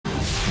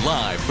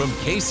Live from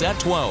KSAT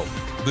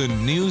 12, the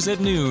news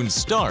at noon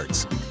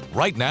starts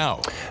right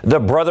now. The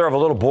brother of a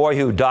little boy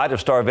who died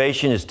of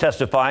starvation is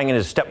testifying in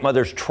his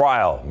stepmother's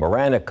trial.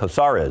 Miranda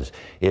Casares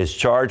is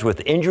charged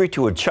with injury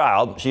to a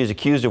child. She is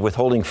accused of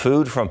withholding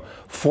food from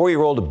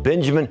 4-year-old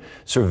Benjamin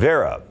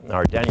Cervera.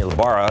 Our Daniel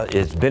Ibarra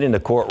has been in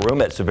the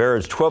courtroom at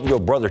Cervera's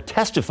 12-year-old brother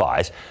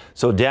testifies.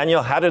 So,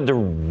 Daniel, how did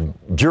the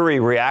jury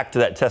react to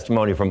that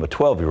testimony from a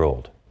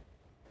 12-year-old?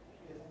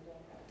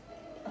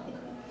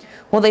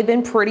 Well, they've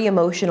been pretty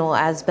emotional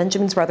as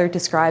Benjamin's brother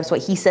describes what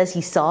he says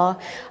he saw.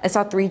 I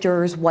saw 3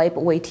 jurors wipe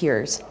away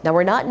tears. Now,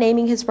 we're not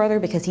naming his brother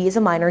because he is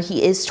a minor.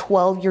 He is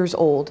 12 years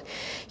old.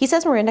 He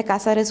says Miranda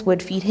Casares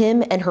would feed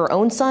him and her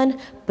own son,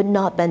 but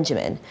not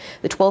Benjamin.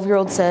 The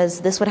 12-year-old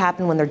says this would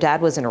happen when their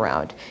dad wasn't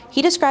around.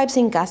 He describes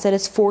seeing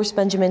Casares force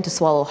Benjamin to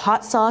swallow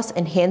hot sauce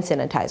and hand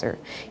sanitizer.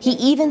 He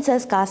even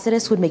says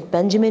Casares would make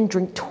Benjamin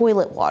drink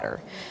toilet water.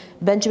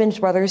 Benjamin's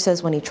brother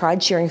says when he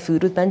tried sharing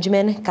food with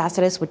Benjamin,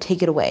 Casares would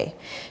take it away.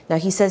 Now,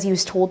 he says he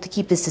was told to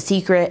keep this a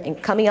secret,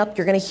 and coming up,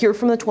 you're going to hear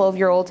from the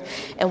 12-year-old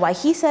and why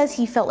he says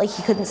he felt like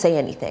he couldn't say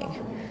anything.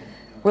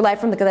 We're live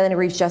from the Cadena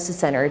Reeves Justice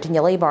Center.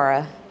 Daniela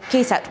Ibarra,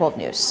 KSAT 12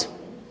 News.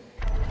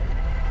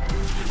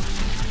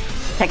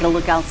 Taking a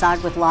look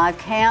outside with live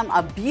cam.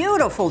 A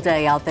beautiful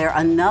day out there.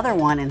 Another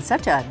one, and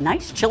such a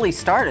nice chilly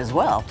start as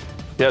well.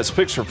 Yeah, it's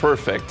picture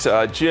perfect.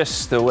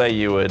 Just the way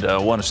you would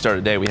want to start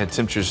a day. We had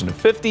temperatures in the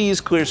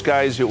 50s, clear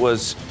skies. It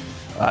was,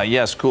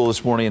 yes, cool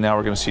this morning, and now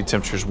we're going to see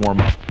temperatures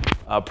warm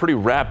up pretty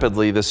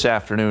rapidly this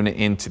afternoon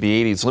into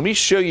the 80s. Let me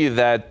show you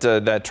that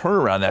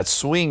turnaround, that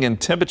swing in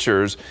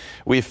temperatures.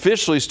 We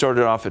officially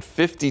started off at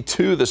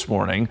 52 this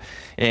morning,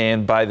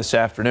 and by this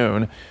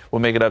afternoon, we'll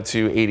make it up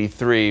to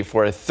 83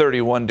 for a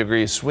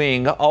 31-degree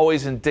swing,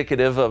 always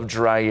indicative of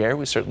dry air.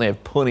 We certainly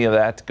have plenty of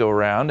that to go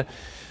around.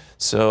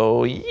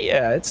 So,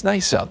 yeah, it's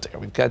nice out there.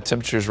 We've got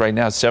temperatures right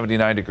now at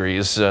 79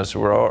 degrees, so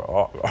we're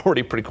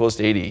already pretty close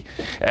to 80.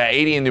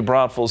 80 in New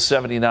Braunfels,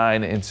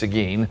 79 in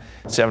Seguin,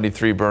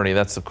 73 Bernie.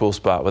 That's the cool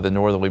spot with a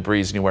northerly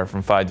breeze anywhere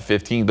from 5 to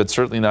 15, but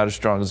certainly not as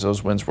strong as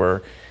those winds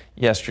were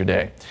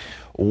yesterday.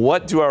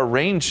 What do our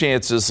rain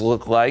chances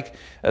look like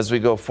as we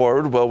go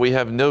forward? Well, we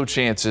have no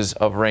chances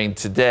of rain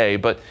today,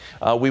 but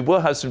we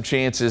will have some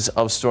chances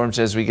of storms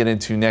as we get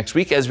into next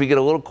week, as we get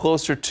a little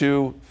closer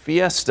to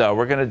Fiesta.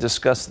 We're going to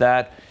discuss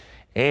that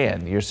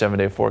and your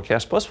 7-day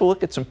forecast. Plus, we'll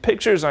look at some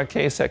pictures on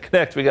KSAT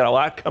Connect. We got a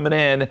lot coming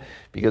in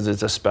because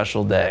it's a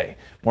special day.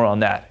 More on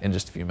that in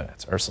just a few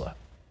minutes. Ursula.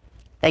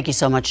 Thank you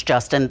so much,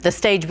 Justin. The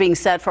stage being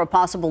set for a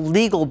possible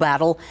legal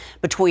battle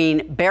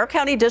between Bexar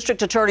County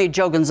District Attorney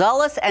Joe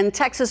Gonzalez and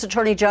Texas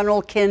Attorney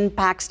General Ken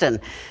Paxton.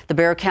 The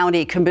Bexar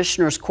County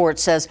Commissioner's Court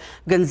says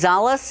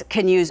Gonzalez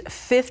can use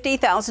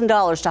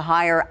 $50,000 to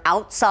hire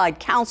outside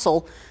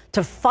counsel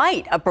to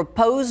fight a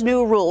proposed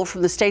new rule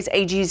from the state's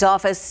AG's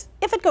office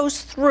if it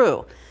goes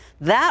through.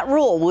 That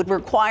rule would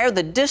require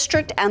the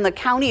district and the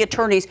county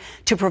attorneys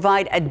to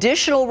provide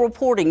additional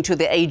reporting to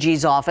the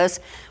AG's office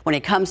when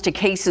it comes to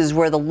cases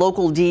where the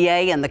local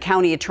DA and the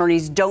county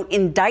attorneys don't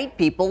indict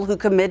people who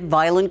commit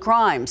violent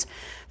crimes.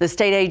 The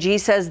state AG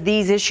says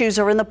these issues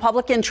are in the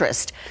public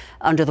interest.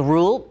 Under the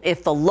rule,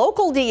 if the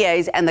local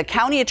DAs and the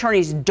county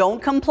attorneys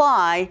don't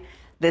comply,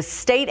 the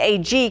state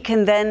AG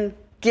can then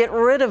get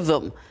rid of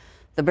them.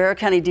 The Bexar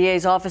County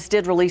DA's office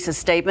did release a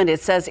statement.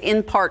 It says,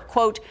 in part,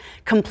 quote,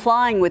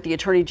 complying with the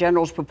Attorney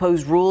General's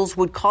proposed rules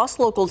would cost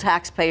local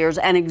taxpayers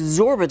an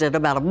exorbitant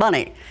amount of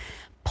money.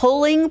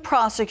 Pulling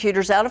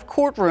prosecutors out of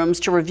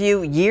courtrooms to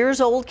review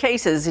years-old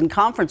cases in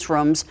conference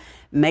rooms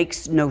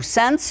makes no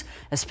sense,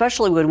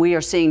 especially when we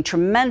are seeing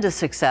tremendous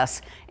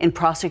success in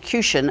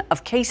prosecution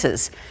of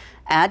cases.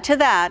 Add to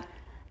that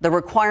the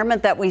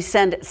requirement that we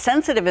send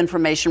sensitive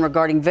information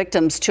regarding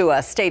victims to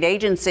a state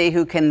agency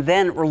who can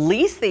then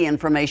release the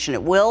information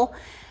at will,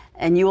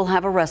 and you will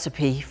have a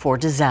recipe for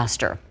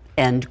disaster.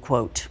 End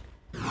quote.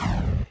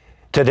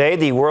 Today,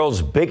 the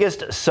world's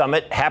biggest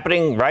summit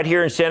happening right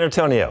here in San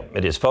Antonio.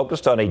 It is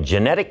focused on a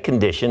genetic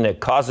condition that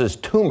causes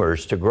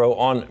tumors to grow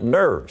on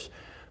nerves.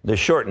 The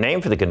short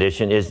name for the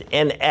condition is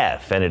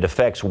NF, and it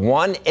affects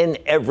 1 in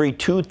every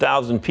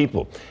 2,000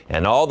 people.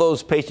 And all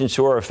those patients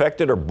who are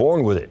affected are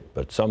born with it,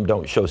 but some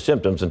don't show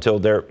symptoms until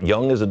they're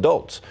young as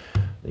adults.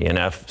 The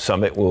NF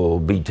Summit will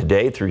be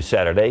today through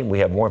Saturday. We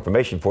have more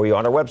information for you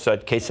on our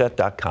website,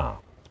 KSAT.com.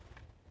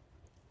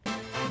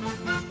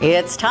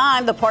 It's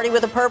time. The Party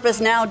with a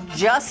Purpose now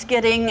just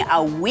getting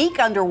a week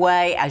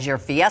underway as your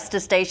Fiesta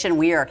station.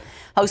 We are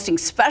hosting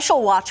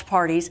special watch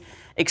parties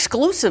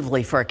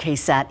exclusively for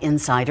KSAT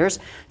insiders.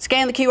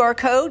 Scan the QR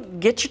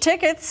code, get your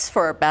tickets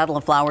for Battle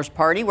of Flowers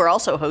party. We're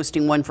also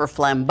hosting one for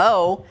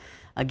Flambeau.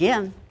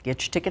 Again,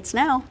 get your tickets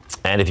now.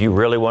 And if you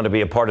really want to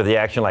be a part of the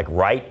action, like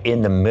right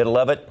in the middle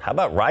of it, how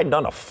about riding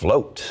on a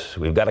float?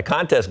 We've got a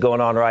contest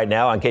going on right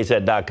now on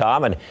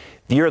KSAT.com, and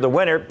If you're the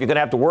winner, you're going to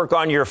have to work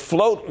on your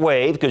float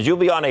wave because you'll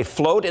be on a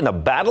float in the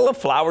Battle of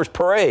Flowers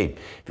parade.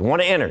 If you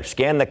want to enter,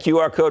 scan the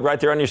QR code right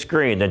there on your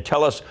screen. Then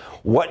tell us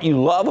what you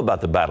love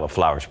about the Battle of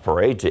Flowers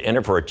parade to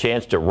enter for a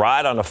chance to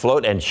ride on a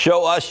float and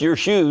show us your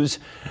shoes.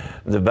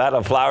 The Battle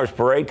of Flowers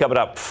parade coming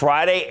up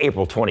Friday,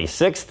 April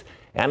 26th.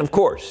 And of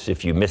course,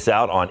 if you miss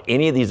out on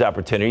any of these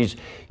opportunities,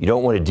 you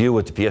don't want to deal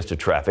with the Fiesta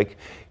traffic,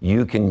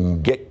 you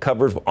can get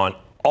coverage on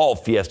all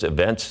Fiesta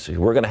events.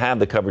 We're going to have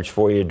the coverage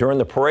for you during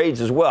the parades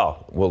as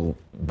well. We'll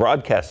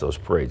broadcast those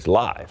parades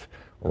live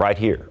right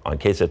here on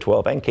KSAT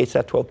 12 and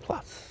KSAT 12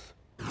 Plus.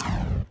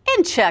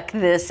 And check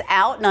this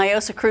out.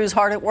 Nyosa crew's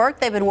hard at work.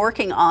 They've been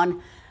working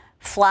on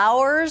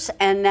flowers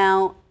and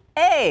now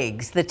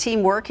eggs. The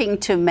team working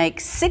to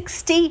make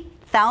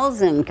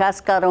 60,000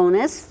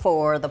 cascarones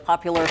for the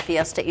popular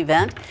Fiesta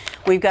event.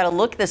 We've got a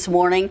look this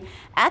morning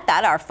at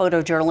that. Our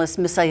photojournalist,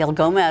 Misael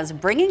Gomez,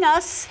 bringing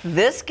us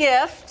this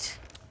gift.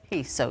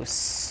 He's so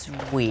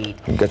sweet.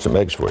 We've got some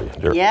eggs for you.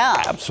 They're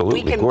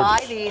absolutely gorgeous. We can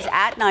buy these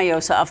at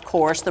Nyosa, of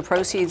course. The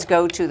proceeds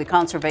go to the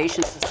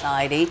Conservation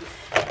Society.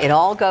 It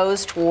all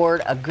goes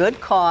toward a good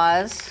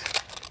cause.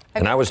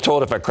 And I was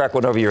told if I crack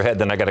one over your head,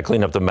 then I got to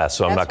clean up the mess.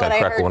 So I'm not going to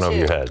crack one over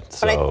your head.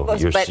 So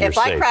but if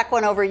I crack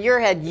one over your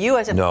head, you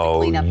have to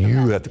clean up the mess. No,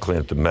 you have to clean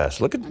up the mess.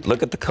 Look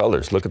at the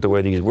colors. Look at the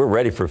way these. We're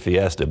ready for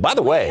Fiesta. By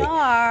the way,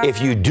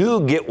 if you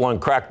do get one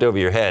cracked over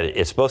your head,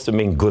 it's supposed to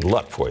mean good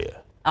luck for you.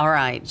 All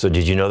right. So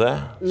did you know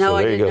that? No,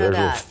 I didn't know that. There's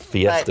a little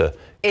Fiesta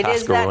it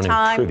is that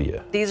time.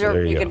 Trivia. These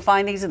are you can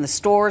find these in the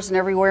stores and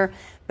everywhere.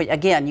 But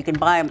again, you can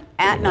buy them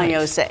at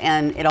Nyosa,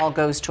 and it all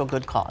goes to a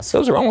good cause.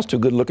 Those are almost too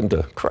good looking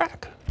to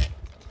crack.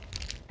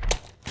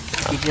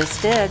 You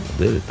just did.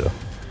 Did it though.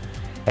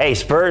 Hey,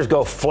 Spurs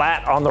go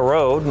flat on the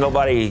road.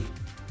 Nobody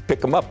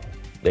picked them up.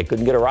 They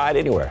couldn't get a ride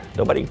anywhere.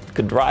 Nobody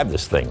could drive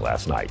this thing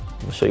last night.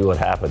 We'll show you what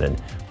happened in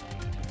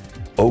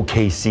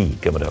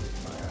OKC coming up.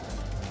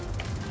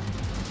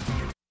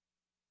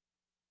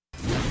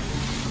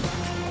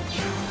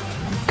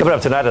 Coming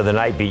up tonight on the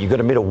Night Beat, you're going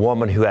to meet a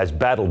woman who has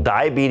battled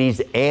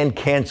diabetes and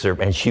cancer,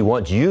 and she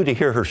wants you to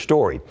hear her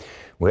story.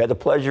 We had the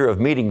pleasure of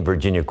meeting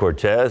Virginia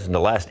Cortez. In the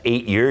last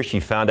 8 years, she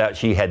found out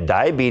she had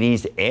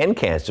diabetes and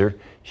cancer.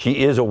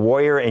 She is a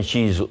warrior, and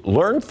she's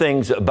learned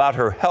things about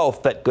her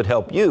health that could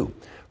help you.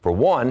 For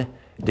one,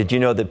 did you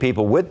know that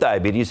people with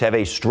diabetes have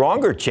a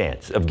stronger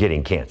chance of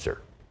getting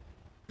cancer?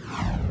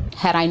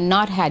 Had I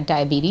not had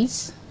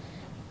diabetes,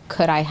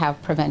 could I have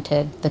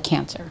prevented the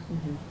cancer?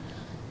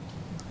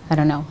 I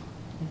don't know.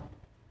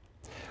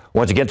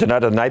 Once again,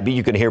 tonight on the Night Beat,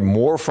 you can hear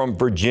more from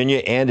Virginia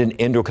and an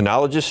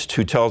endocrinologist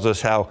who tells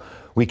us how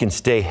we can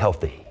stay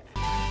healthy.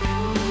 The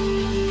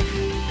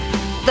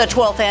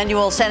 12th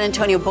annual San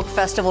Antonio Book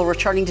Festival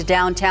returning to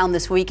downtown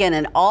this weekend,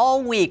 and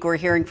all week we're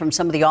hearing from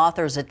some of the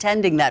authors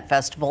attending that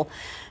festival.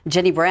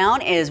 Jenny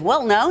Brown is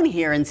well known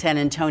here in San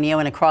Antonio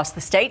and across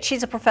the state.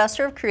 She's a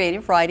professor of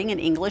creative writing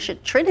and English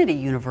at Trinity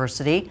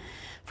University.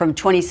 From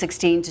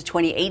 2016 to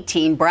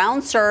 2018,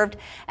 Brown served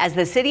as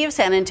the City of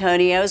San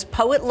Antonio's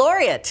Poet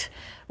Laureate,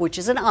 which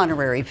is an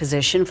honorary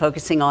position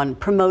focusing on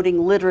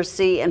promoting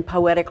literacy and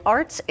poetic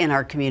arts in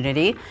our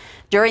community.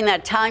 During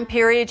that time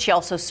period, she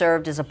also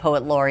served as a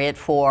Poet Laureate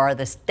for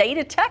the state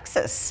of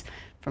Texas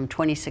from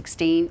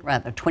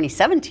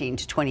 2017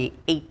 to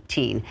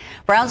 2018.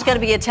 Brown's going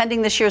to be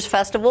attending this year's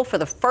festival for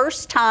the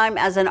first time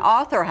as an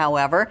author,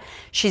 however.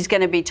 She's going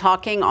to be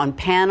talking on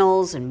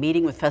panels and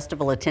meeting with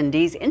festival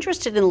attendees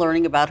interested in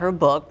learning about her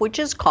book, which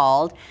is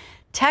called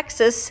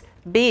Texas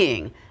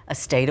Being, a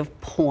State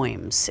of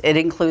Poems. It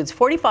includes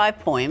 45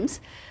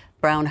 poems.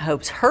 Brown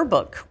hopes her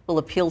book will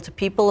appeal to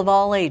people of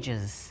all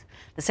ages.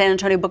 The San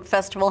Antonio Book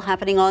Festival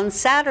happening on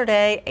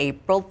Saturday,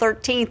 April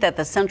 13th at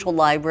the Central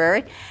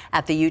Library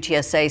at the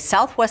UTSA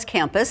Southwest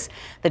Campus.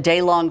 The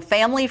day-long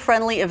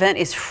family-friendly event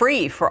is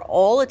free for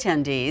all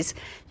attendees.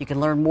 You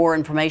can learn more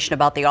information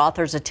about the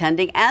authors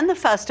attending and the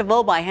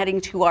festival by heading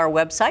to our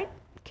website,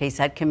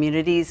 KSAT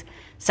Communities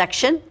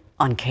section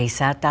on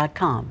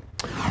KSAT.com.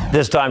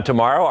 This time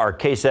tomorrow, our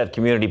KSAT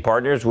community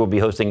partners will be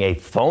hosting a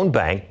phone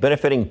bank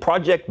benefiting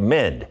Project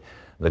Mend.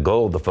 The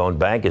goal of the phone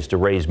bank is to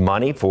raise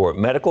money for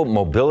medical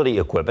mobility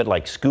equipment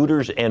like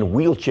scooters and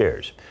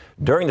wheelchairs.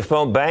 During the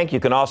phone bank, you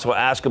can also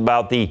ask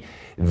about the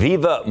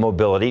Viva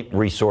Mobility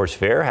Resource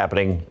Fair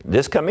happening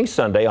this coming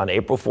Sunday on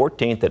April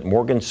 14th at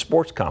Morgan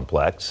Sports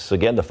Complex.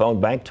 Again, the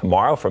phone bank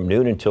tomorrow from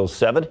noon until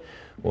 7.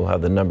 We'll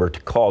have the number to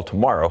call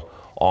tomorrow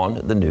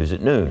on the news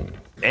at noon.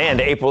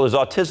 And April is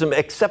Autism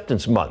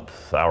Acceptance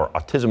Month, our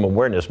Autism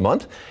Awareness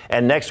Month.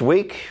 And next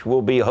week,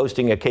 we'll be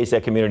hosting a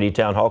KSAT Community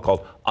Town Hall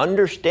called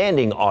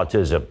Understanding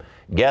Autism.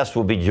 Guests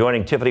will be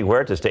joining Tiffany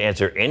Huertas to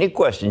answer any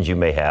questions you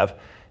may have,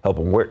 help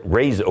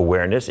raise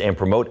awareness and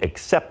promote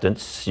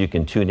acceptance. You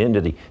can tune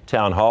into the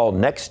Town Hall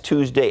next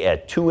Tuesday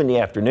at 2 in the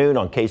afternoon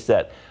on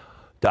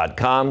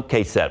KSAT.com,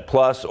 KSAT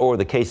Plus, or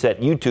the KSAT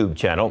YouTube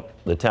channel.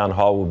 The Town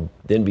Hall will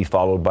then be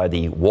followed by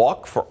the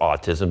Walk for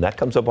Autism. That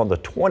comes up on the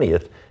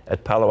 20th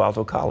at Palo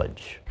Alto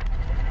College.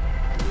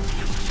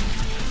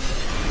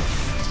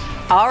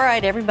 All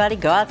right, everybody,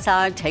 go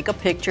outside, take a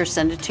picture,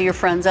 send it to your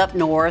friends up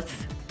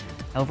north.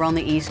 over on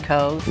the East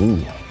Coast,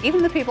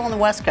 even the people on the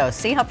West Coast.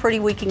 See how pretty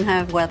we can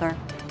have weather?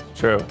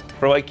 True.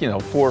 For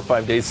 4 or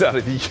 5 days out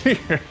of the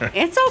year.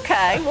 It's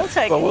okay. We'll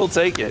take it. But we'll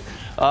take it.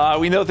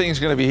 We know things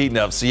are going to be heating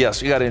up. So,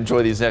 yes, we got to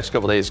enjoy these next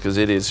couple days because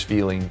it is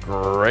feeling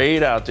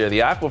great out there. The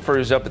aquifer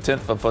is up a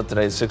 10th of a foot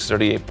today,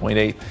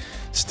 638.8.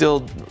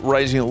 Still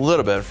rising a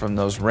little bit from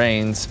those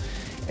rains.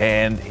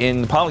 And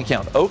in the pollen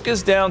count, oak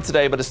is down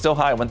today, but it's still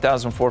high,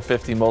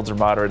 1,450. Molds are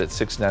moderate at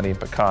 690.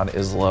 Pecan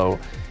is low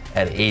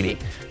at 80.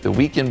 The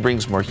weekend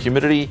brings more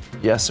humidity.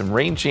 Yes, some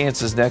rain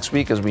chances next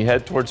week as we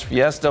head towards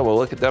Fiesta. We'll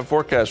look at that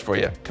forecast for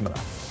you coming up.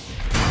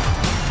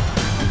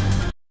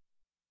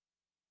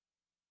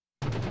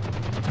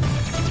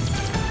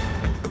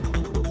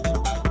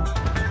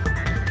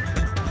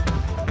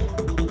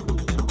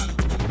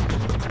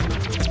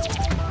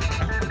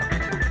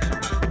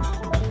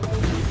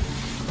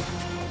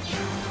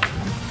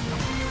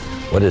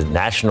 What is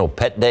National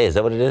Pet Day? Is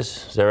that what it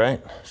is? Is that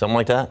right? Something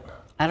like that?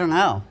 I don't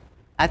know.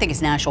 I think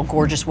it's National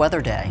Gorgeous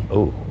Weather Day.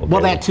 Oh, okay.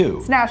 Well, that too.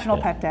 It's National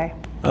Pet Day.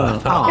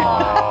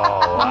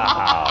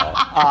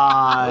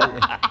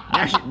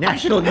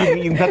 National,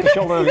 you can pet the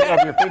shoulder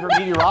of your favorite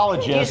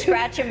meteorologist. Do you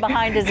scratch him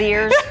behind his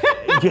ears?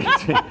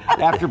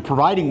 After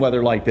providing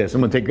weather like this,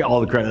 I'm going to take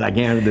all the credit I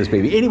can for this,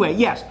 baby. Anyway,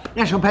 yes,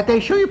 National Pet Day.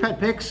 Show your pet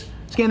pics.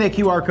 Scan that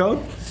QR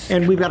code,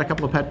 and we've got a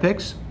couple of pet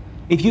pics.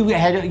 If you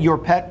had your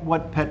pet,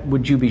 what pet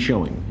would you be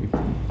showing?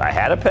 I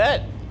had a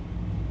pet.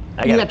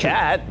 I got a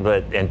cat,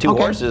 and two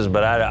horses,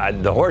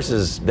 but the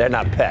horses, they're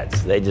not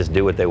pets. They just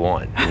do what they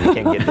want. You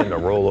can't get them to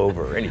roll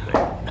over or anything.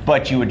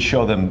 But you would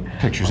show them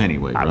pictures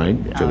anyway, right?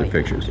 Show their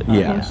pictures.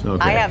 Yes.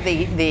 Okay. I have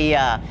the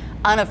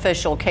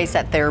unofficial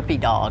KSAT therapy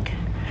dog,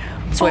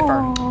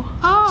 Swiffer.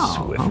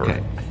 Swiffer.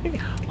 Okay.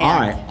 All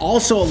right.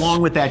 Also,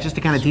 along with that, just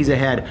to kind of tease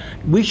ahead,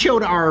 we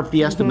showed our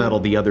Fiesta medal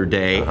the other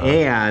day,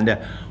 and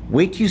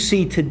wait till you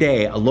see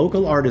today, a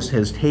local artist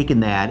has taken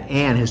that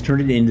and has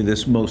turned it into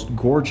this most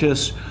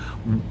gorgeous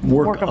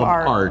work of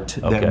art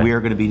that we are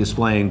going to be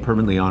displaying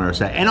permanently on our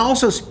set. And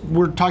also,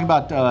 we're talking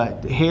about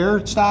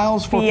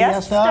hairstyles for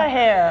Fiesta.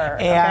 hair.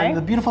 And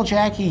the beautiful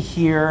Jackie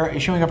here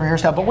is showing up her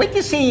hairstyle. But wait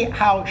to see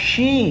how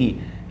she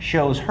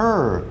shows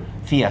her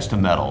Fiesta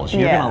medals.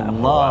 You're going to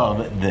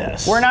love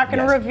this. We're not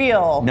going to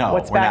reveal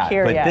what's back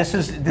here yet.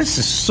 But this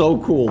is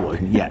so cool.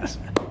 Yes.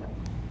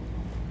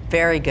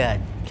 Very good.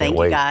 Thank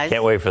you, guys.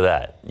 Can't wait for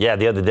that. Yeah,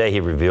 the other day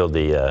he revealed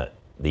the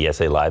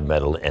SA Live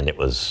medal, and it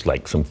was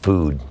like some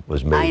food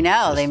was made. I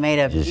know. They made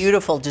a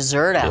beautiful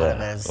dessert out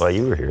of it. Well,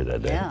 you were here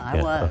that day. Yeah,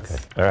 I was.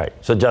 Okay. All right.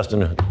 So,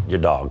 Justin, your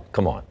dog,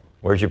 come on.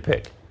 Where's your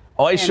pick?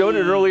 Oh, I showed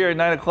it earlier at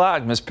 9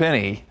 o'clock, Miss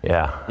Penny.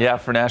 Yeah. Yeah,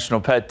 for National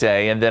Pet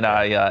Day. And then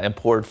I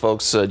implored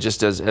folks,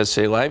 just as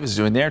SA Live is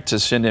doing there, to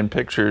send in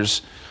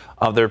pictures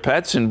of their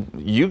pets. And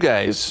you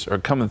guys are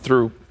coming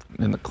through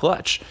in the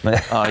clutch.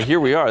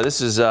 Here we are.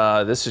 This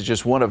is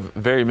just one of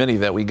very many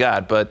that we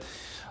got. But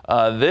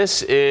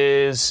this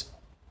is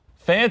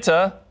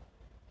Fanta.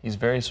 He's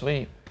very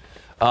sweet.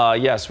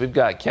 Yes, we've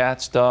got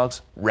cats,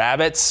 dogs,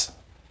 rabbits.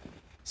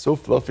 So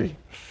fluffy.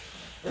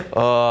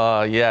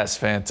 Yes,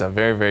 Fanta.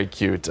 Very, very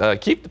cute.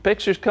 Keep the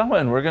pictures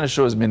coming. We're going to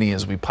show as many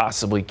as we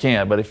possibly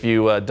can. But if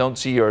you don't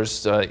see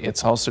yours,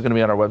 it's also going to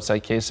be on our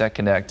website, KSAT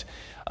Connect.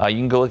 You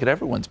can go look at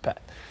everyone's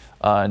pet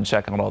and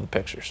check out all the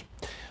pictures.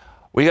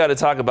 We got to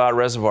talk about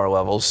reservoir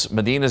levels.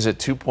 Medina's at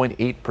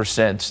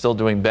 2.8%, still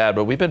doing bad,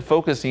 but we've been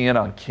focusing in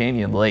on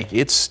Canyon Lake.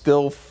 It's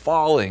still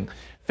falling,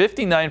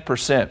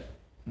 59%.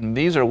 And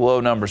these are low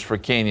numbers for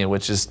Canyon,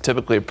 which is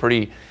typically a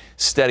pretty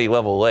steady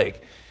level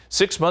lake.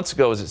 6 months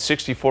ago, it was at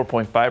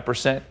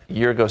 64.5%. A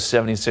year ago,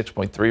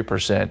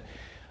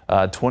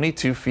 76.3%.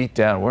 22 feet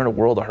down. We're in a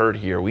world of hurt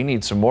here. We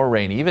need some more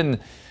rain. Even,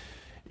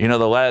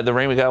 the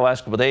rain we got the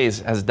last couple of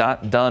days has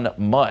not done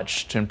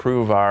much to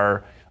improve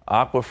our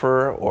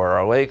aquifer or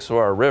our lakes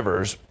or our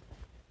rivers.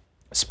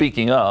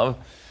 Speaking of,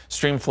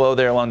 stream flow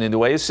there along the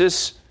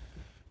Oasis,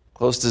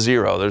 close to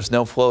zero. There's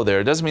no flow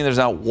there. It doesn't mean there's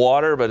not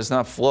water, but it's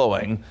not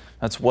flowing.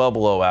 That's well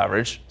below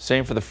average.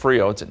 Same for the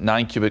Frio. It's at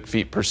 9 cubic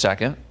feet per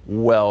second,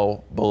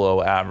 well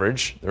below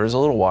average. There is a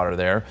little water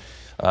there.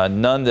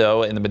 None,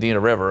 though, in the Medina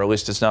River. At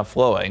least it's not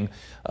flowing.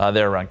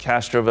 There around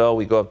Castroville,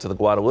 we go up to the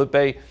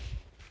Guadalupe,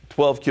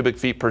 12 cubic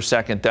feet per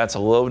second. That's a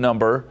low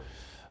number.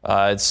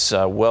 It's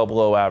well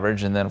below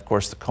average. And then, of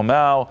course, the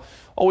Comal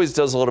always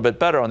does a little bit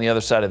better on the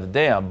other side of the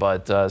dam,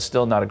 but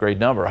still not a great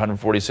number,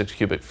 146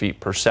 cubic feet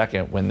per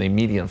second when the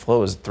median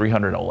flow is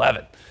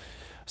 311.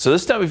 So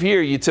this time of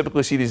year, you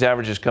typically see these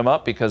averages come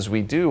up because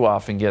we do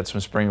often get some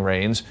spring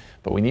rains,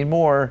 but we need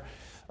more.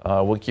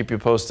 We'll keep you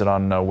posted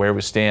on where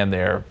we stand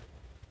there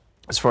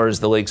as far as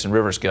the lakes and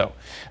rivers go.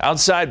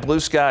 Outside, blue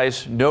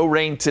skies, no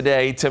rain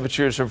today.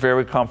 Temperatures are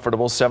very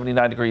comfortable,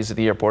 79 degrees at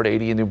the airport,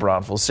 80 in New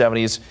Braunfels,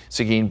 70s,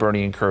 Seguin,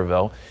 Bernie, and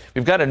Kerrville.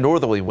 We've got a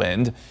northerly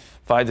wind,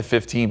 5 to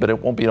 15, but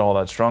it won't be all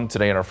that strong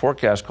today. And our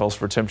forecast calls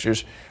for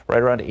temperatures right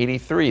around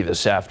 83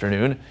 this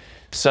afternoon.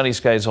 Sunny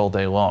skies all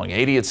day long.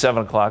 80 at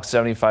 7 o'clock,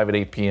 75 at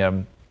 8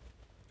 p.m.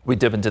 We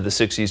dip into the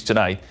 60s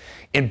tonight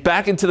and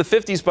back into the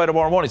 50s by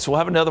tomorrow morning. So we'll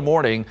have another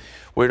morning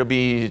where it'll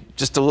be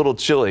just a little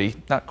chilly,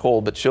 not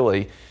cold, but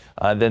chilly.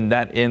 then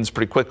that ends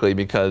pretty quickly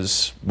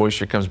because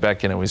moisture comes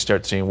back in and we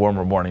start seeing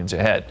warmer mornings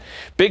ahead.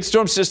 Big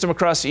storm system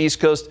across the East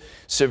Coast.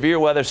 Severe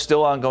weather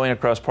still ongoing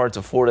across parts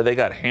of Florida. They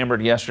got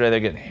hammered yesterday. They're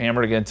getting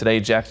hammered again today.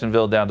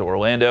 Jacksonville down to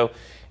Orlando,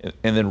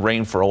 and then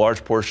rain for a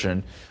large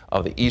portion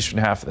of the eastern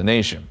half of the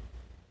nation.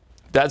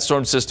 That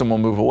storm system will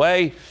move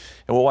away,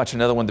 and we'll watch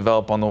another one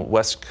develop on the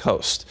west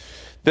coast.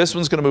 This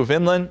one's going to move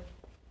inland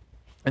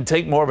and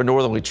take more of a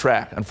northerly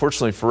track,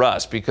 unfortunately for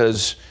us,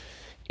 because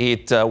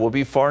it will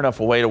be far enough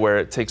away to where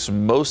it takes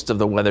most of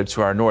the weather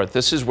to our north.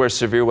 This is where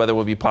severe weather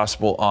will be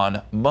possible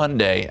on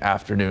Monday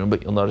afternoon,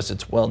 but you'll notice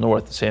it's well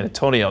north of San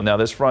Antonio. Now,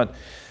 this front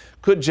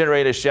could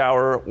generate a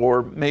shower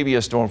or maybe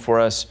a storm for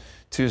us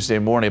Tuesday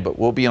morning, but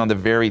we'll be on the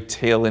very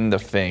tail end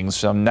of things.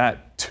 So I'm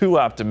not too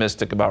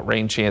optimistic about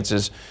rain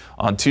chances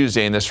on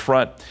Tuesday, and this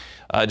front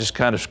just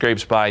kind of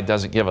scrapes by,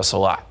 doesn't give us a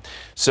lot.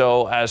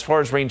 So as far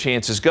as rain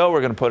chances go,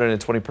 we're going to put in a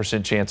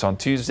 20% chance on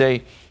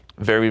Tuesday.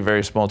 Very,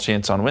 very small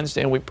chance on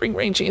Wednesday, and we bring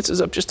rain chances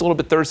up just a little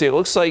bit Thursday. It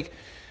looks like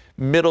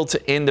middle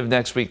to end of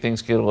next week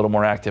things get a little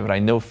more active, and I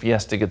know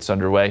Fiesta gets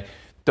underway.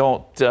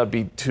 Don't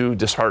be too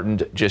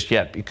disheartened just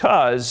yet,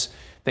 because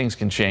things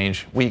can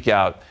change week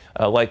out,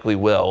 likely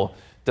will.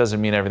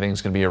 Doesn't mean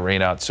everything's going to be a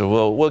rain out,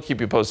 so we'll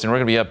keep you posted.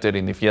 We're going to be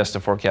updating the Fiesta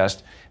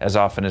forecast as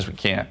often as we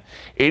can.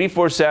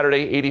 84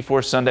 Saturday,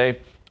 84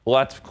 Sunday,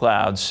 lots of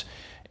clouds,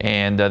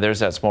 and there's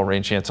that small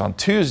rain chance on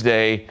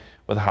Tuesday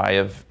with a high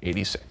of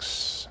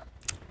 86.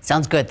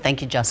 Sounds good.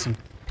 Thank you, Justin.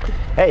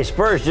 Hey,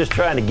 Spurs just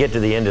trying to get to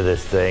the end of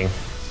this thing.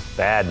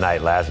 Bad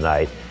night last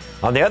night.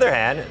 On the other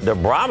hand, the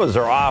Brahmas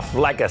are off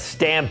like a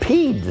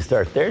stampede to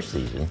start their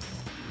season.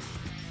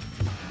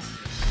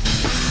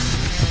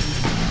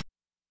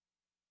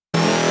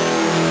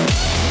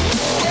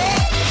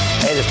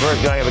 Hey, the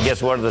Spurs going up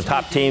against one of the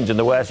top teams in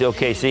the West,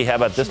 OKC. How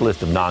about this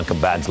list of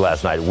non-combatants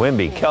last night?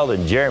 Wemby,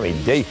 Keldon, Jeremy,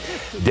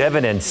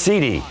 Devin, and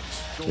Ceedee.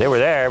 They were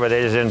there, but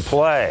they just didn't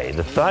play.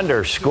 The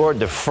Thunder scored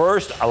the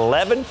first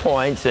 11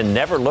 points and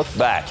never looked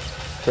back.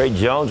 Trey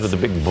Jones with the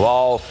big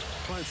ball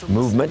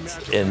movement,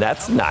 and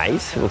that's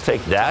nice. We'll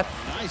take that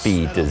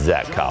feed to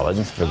Zach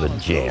Collins for the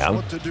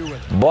jam.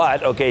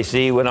 But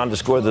OKC went on to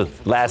score the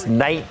last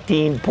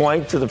 19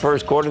 points of the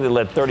first quarter. They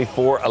led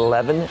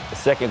 34-11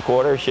 second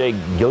quarter. Shai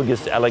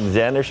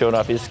Gilgeous-Alexander showing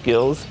off his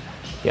skills.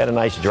 He had a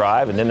nice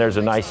drive, and then there's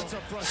a nice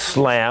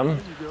slam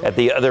at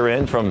the other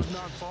end from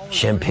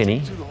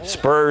Champagny.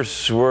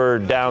 Spurs were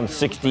down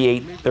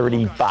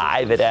 68-35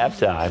 at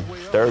halftime.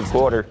 Third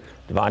quarter,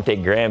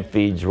 Devontae Graham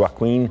feeds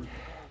Joaquin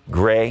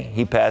Gray.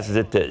 He passes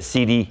it to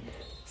Ceedee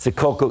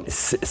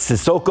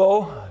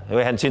Sissoko.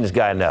 We hadn't seen this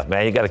guy enough,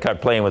 man. You got to start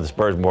playing with the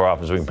Spurs more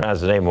often so we can pronounce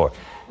his name more.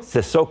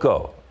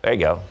 Sissoko. There you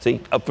go. See,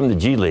 up from the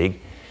G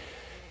League.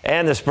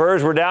 And the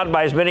Spurs were down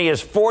by as many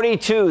as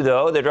 42,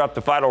 though. They dropped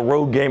the final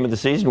road game of the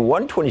season,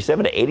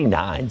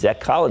 127-89. Zach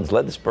Collins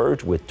led the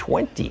Spurs with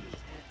 20.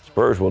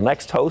 Spurs will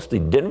next host the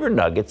Denver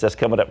Nuggets. That's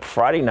coming up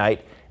Friday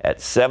night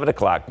at 7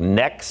 o'clock,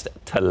 next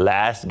to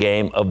last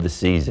game of the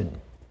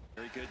season.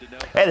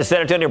 Hey, the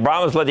San Antonio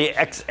Brahmas led the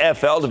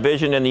XFL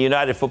division in the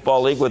United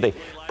Football League with a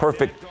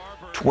perfect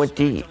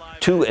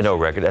 22-0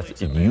 record. That's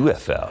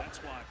UFL.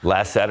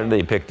 Last Saturday,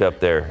 they picked up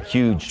their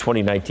huge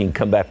 2019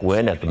 comeback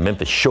win at the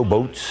Memphis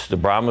Showboats. The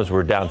Brahmas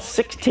were down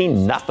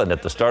 16-0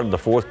 at the start of the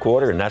fourth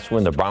quarter, and that's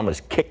when the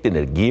Brahmas kicked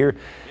into gear,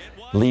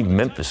 leave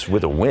Memphis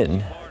with a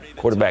win.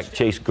 Quarterback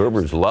Chase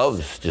Gerbers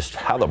loves just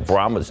how the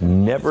Brahmas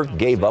never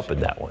gave up in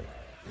that one.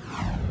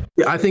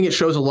 Yeah, I think it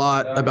shows a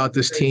lot about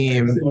this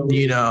team,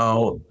 you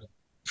know,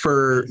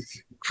 for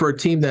a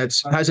team that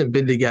hasn't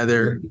been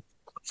together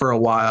for a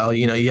while.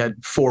 You know, you had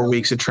 4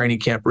 weeks of training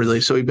camp,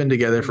 really. So we've been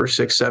together for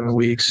 6-7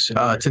 weeks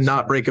to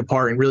not break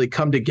apart and really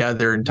come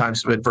together in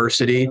times of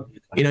adversity.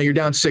 You know, you're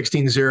down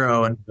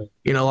 16-0 and,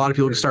 you know, a lot of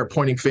people can start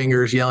pointing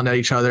fingers, yelling at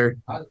each other.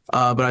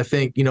 But I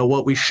think, you know,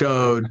 what we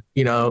showed,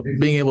 you know,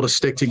 being able to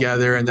stick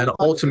together and then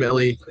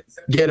ultimately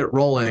get it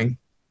rolling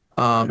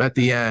at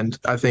the end,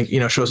 I think, you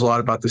know, shows a lot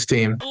about this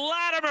team.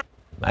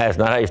 That's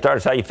not how you start,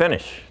 it's how you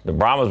finish. The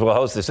Brahmas will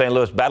host the St.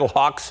 Louis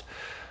Battlehawks.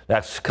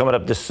 That's coming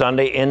up this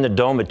Sunday in the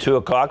Dome at 2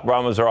 o'clock.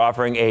 Brahmas are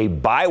offering a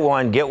buy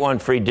one, get one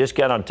free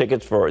discount on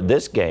tickets for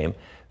this game.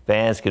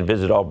 Fans can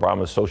visit all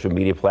Brahmas social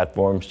media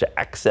platforms to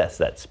access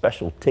that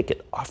special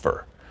ticket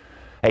offer.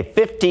 Hey,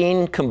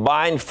 15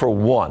 combined for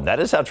one. That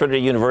is how Trinity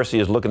University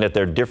is looking at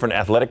their different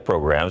athletic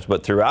programs.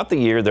 But throughout the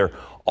year, they're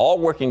all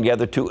working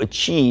together to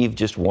achieve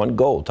just one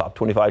goal, top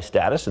 25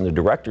 status in the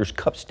Directors'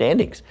 Cup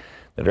standings.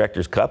 The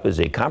Directors' Cup is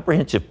a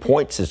comprehensive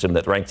point system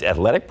that ranks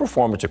athletic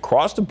performance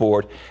across the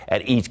board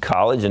at each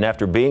college. And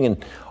after being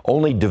an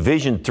only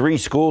Division III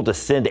school to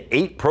send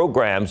 8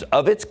 programs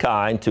of its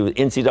kind to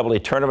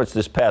NCAA tournaments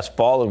this past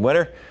fall and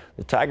winter,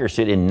 the Tigers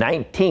sit in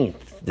 19th.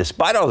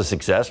 Despite all the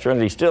success,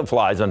 Trinity still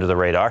flies under the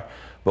radar.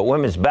 But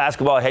women's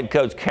basketball head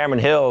coach Cameron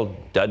Hill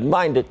doesn't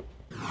mind it.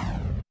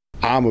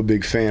 I'm a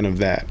big fan of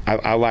that.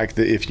 I like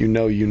the if you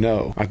know, you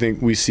know. I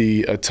think we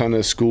see a ton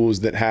of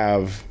schools that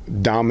have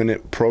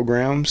dominant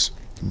programs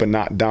but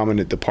not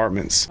dominant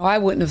departments. I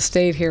wouldn't have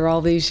stayed here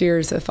all these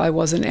years if I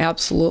wasn't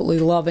absolutely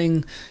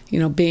loving,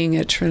 being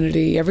at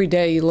Trinity. Every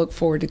day you look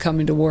forward to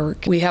coming to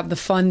work. We have the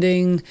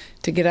funding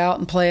to get out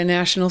and play a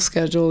national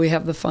schedule. We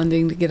have the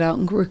funding to get out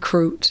and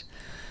recruit.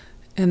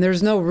 And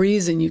there's no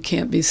reason you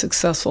can't be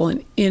successful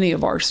in any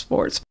of our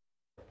sports.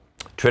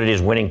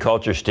 Trinity's winning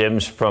culture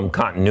stems from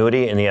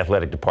continuity in the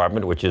athletic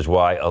department, which is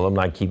why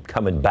alumni keep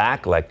coming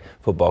back, like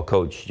football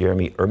coach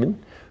Jeremy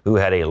Urban, who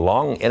had a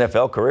long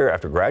NFL career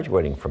after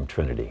graduating from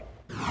Trinity.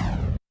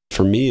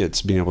 For me,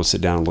 it's being able to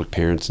sit down and look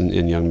parents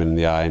and young men in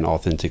the eye and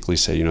authentically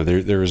say,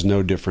 there is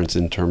no difference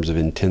in terms of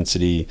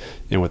intensity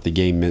and what the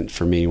game meant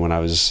for me when I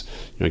was,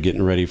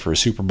 getting ready for a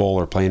Super Bowl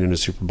or playing in a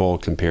Super Bowl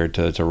compared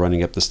to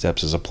running up the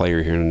steps as a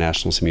player here in a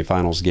national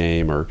semifinals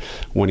game or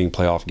winning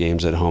playoff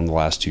games at home the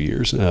last 2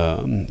 years.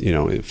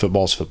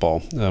 Football's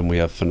football. We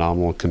have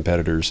phenomenal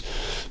competitors.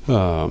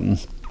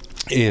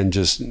 And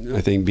just,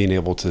 I think, being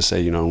able to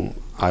say,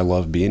 I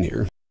love being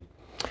here.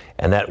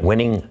 And that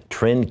winning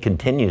trend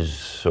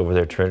continues over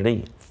there,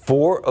 Trinity.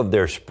 4 of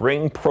their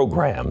spring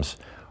programs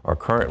are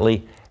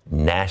currently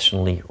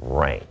nationally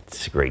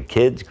ranked. Great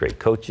kids, great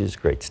coaches,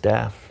 great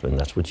staff, and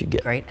that's what you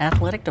get. Great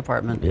athletic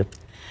department. Yep.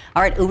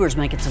 All right, Uber's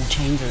making some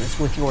changes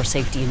with your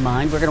safety in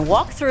mind. We're going to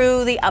walk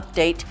through the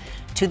update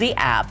to the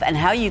app and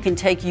how you can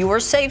take your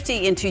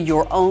safety into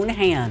your own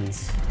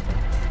hands.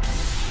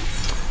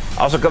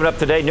 Also coming up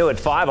today, new at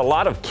 5, a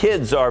lot of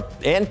kids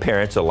and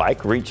parents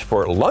alike reach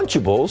for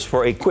Lunchables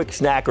for a quick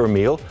snack or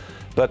meal.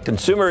 But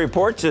Consumer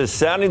Reports is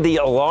sounding the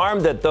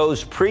alarm that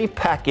those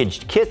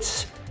prepackaged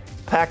kits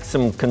pack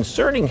some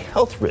concerning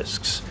health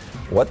risks.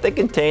 What they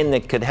contain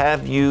that could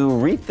have you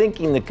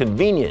rethinking the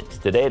convenience.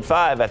 Today at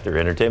 5 after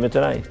Entertainment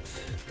Tonight.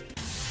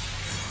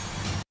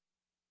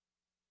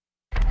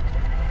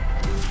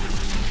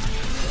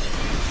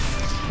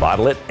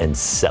 Bottle it and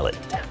sell it.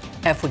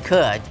 If we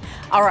could.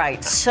 All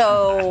right,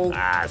 so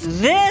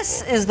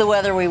this is the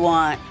weather we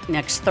want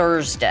next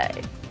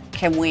Thursday.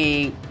 Can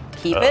we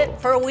keep it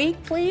for a week,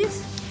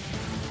 please?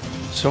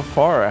 So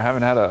far, I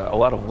haven't had a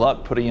lot of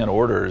luck putting in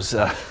orders.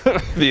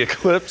 The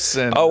eclipse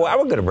and I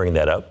was going to bring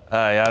that up.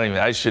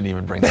 I shouldn't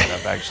even bring that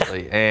up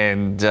actually.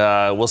 And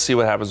we'll see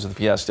what happens with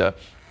Fiesta.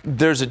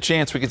 There's a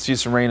chance we could see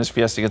some rain as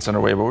Fiesta gets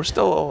underway, but we're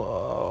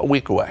still a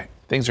week away.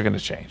 Things are going to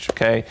change,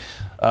 okay?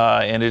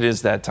 And it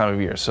is that time of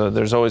year, so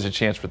there's always a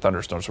chance for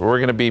thunderstorms. So we're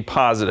going to be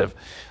positive.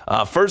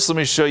 First, let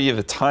me show you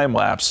the time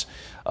lapse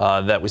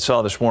that we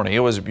saw this morning. It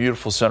was a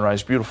beautiful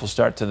sunrise, beautiful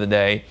start to the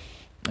day,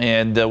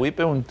 and we've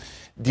been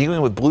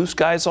dealing with blue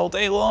skies all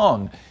day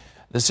long.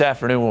 This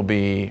afternoon will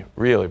be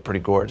really pretty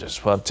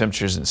gorgeous. We'll have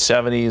temperatures in the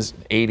 70s,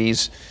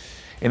 80s.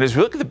 And as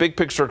we look at the big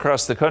picture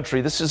across the country,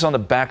 this is on the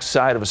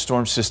backside of a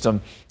storm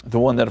system. The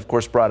one that, of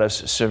course, brought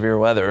us severe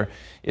weather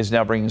is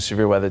now bringing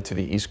severe weather to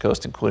the East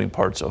Coast, including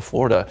parts of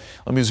Florida.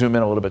 Let me zoom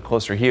in a little bit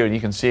closer here, and you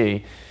can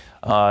see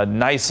a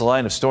nice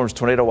line of storms.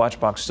 Tornado watch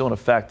box still in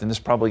effect, and this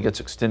probably gets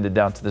extended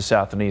down to the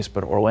south and east.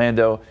 But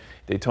Orlando,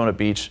 Daytona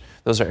Beach,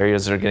 those are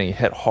areas that are getting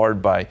hit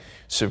hard by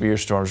severe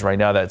storms right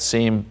now. That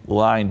same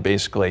line,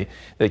 basically,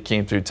 that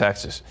came through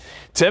Texas.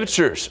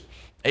 Temperatures.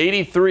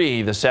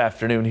 83 this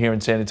afternoon here in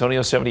San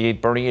Antonio,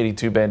 78 Bernie,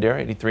 82 Bandera,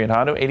 83 in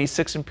Hondo,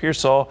 86 in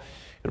Pearsall.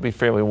 It'll be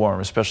fairly warm,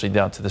 especially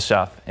down to the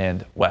south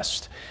and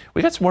west.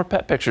 We got some more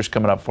pet pictures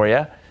coming up for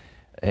you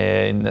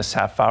in this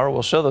half hour.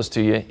 We'll show those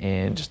to you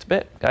in just a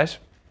bit, guys.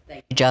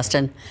 Thank you,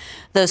 Justin.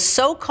 The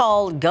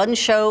so-called gun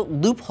show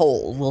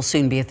loophole will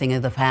soon be a thing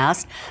of the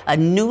past. A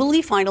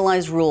newly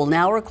finalized rule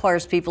now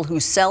requires people who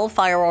sell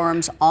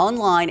firearms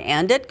online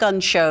and at gun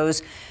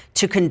shows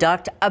to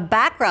conduct a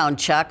background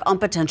check on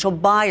potential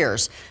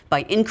buyers.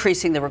 By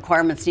increasing the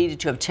requirements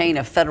needed to obtain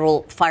a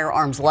federal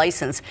firearms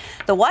license,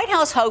 the White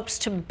House hopes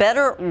to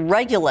better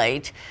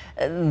regulate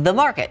the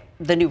market.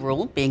 The new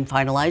rule being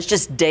finalized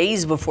just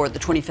days before the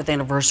 25th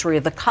anniversary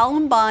of the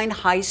Columbine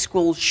High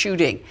School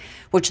shooting,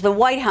 which the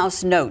White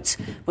House notes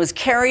was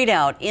carried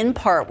out in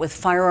part with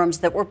firearms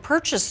that were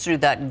purchased through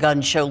that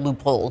gun show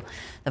loophole.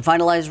 The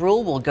finalized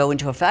rule will go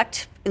into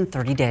effect in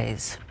 30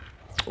 days.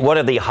 One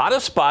of the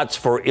hottest spots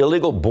for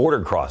illegal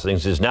border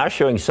crossings is now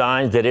showing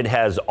signs that it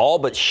has all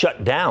but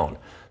shut down.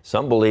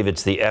 Some believe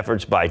it's the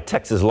efforts by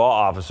Texas law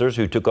officers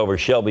who took over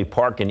Shelby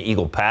Park and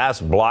Eagle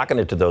Pass, blocking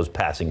it to those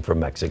passing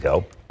from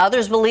Mexico.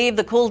 Others believe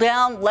the cool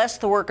down less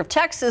the work of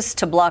Texas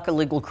to block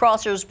illegal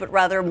crossers, but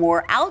rather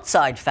more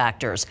outside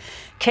factors.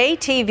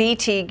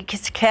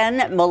 KTVT's Ken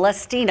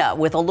Molestina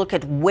with a look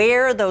at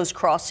where those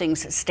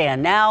crossings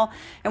stand now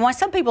and why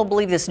some people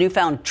believe this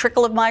newfound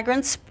trickle of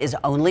migrants is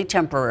only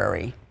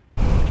temporary.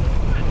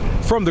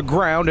 From the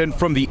ground and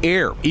from the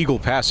air, Eagle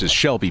Pass's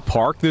Shelby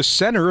Park, the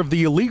center of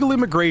the illegal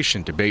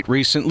immigration debate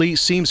recently,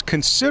 seems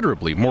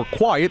considerably more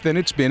quiet than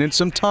it's been in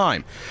some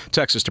time.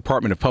 Texas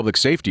Department of Public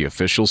Safety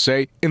officials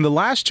say in the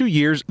last 2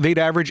 years, they'd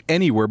average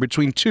anywhere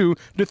between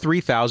 2,000 to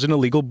 3,000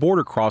 illegal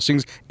border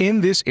crossings in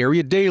this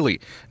area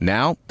daily.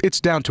 Now it's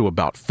down to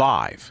about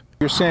 5.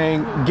 You're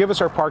saying, give us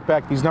our park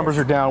back. These numbers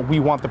are down. We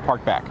want the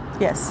park back.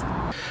 Yes.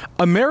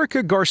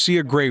 America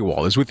Garcia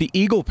Graywall is with the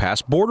Eagle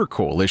Pass Border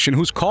Coalition,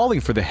 who's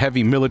calling for the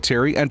heavy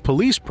military and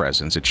police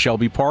presence at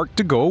Shelby Park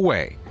to go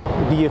away.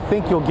 Do you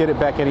think you'll get it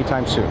back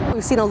anytime soon?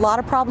 We've seen a lot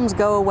of problems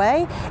go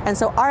away, and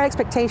so our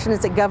expectation is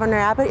that Governor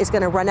Abbott is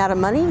going to run out of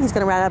money, he's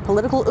going to run out of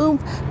political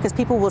oomph, because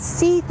people will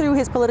see through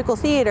his political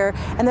theater,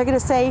 and they're going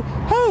to say,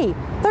 hey,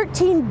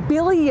 $13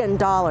 billion,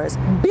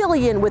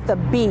 billion with a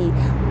B.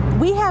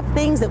 We have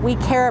things that we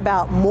care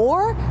about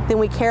more than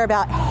we care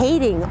about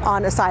hating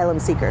on asylum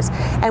seekers.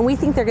 And we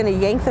think they're going to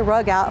yank the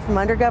rug out from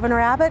under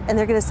Governor Abbott, and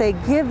they're going to say,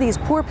 give these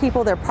poor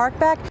people their park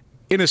back.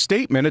 In a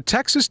statement, a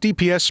Texas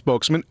DPS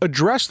spokesman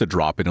addressed the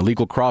drop in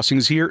illegal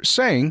crossings here,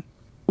 saying,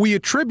 "We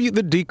attribute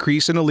the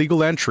decrease in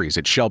illegal entries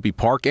at Shelby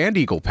Park and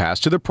Eagle Pass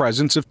to the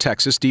presence of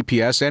Texas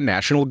DPS and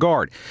National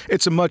Guard.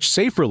 It's a much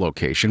safer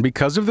location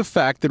because of the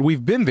fact that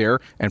we've been there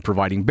and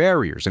providing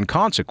barriers and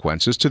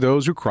consequences to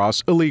those who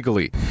cross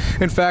illegally.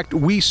 In fact,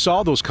 we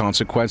saw those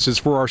consequences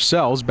for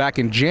ourselves back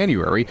in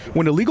January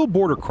when illegal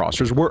border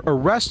crossers were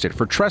arrested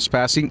for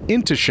trespassing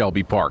into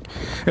Shelby Park."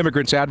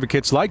 Immigrants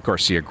advocates like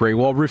Garcia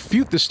Graywall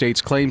refute the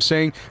state's claim,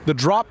 saying the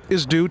drop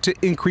is due to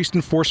increased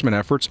enforcement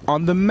efforts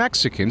on the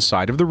Mexican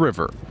side of the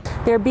river.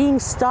 They're being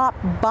stopped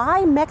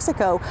by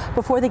Mexico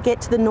before they get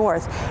to the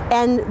north.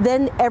 And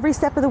then every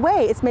step of the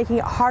way, it's making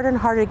it harder and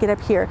harder to get up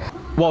here.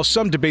 While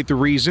some debate the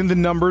reason, the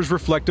numbers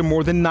reflect a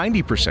more than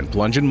 90%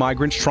 plunge in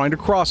migrants trying to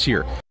cross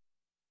here.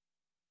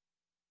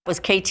 Was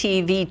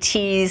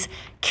KTVT's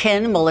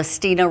Ken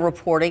Molestina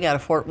reporting out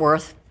of Fort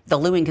Worth. The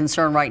looming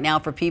concern right now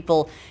for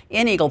people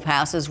in Eagle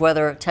Pass is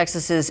whether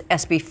Texas's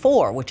SB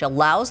 4, which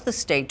allows the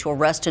state to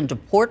arrest and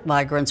deport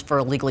migrants for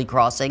illegally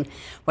crossing,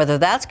 whether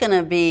that's going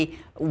to be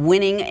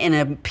winning an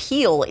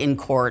appeal in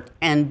court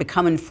and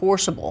become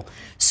enforceable.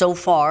 So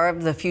far,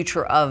 the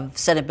future of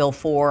Senate Bill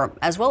 4,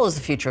 as well as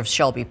the future of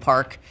Shelby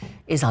Park,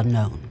 is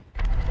unknown.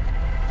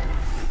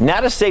 Now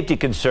to safety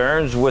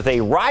concerns with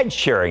a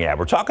ride-sharing app.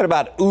 We're talking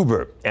about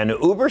Uber, and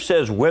Uber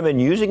says women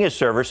using its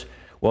service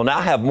will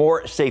now have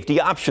more safety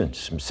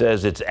options. It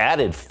says it's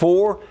added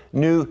 4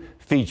 new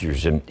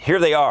features, and here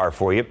they are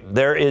for you.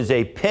 There is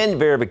a PIN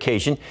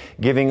verification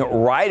giving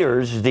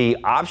riders the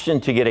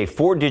option to get a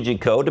 4-digit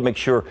code to make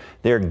sure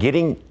they're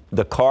getting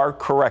the car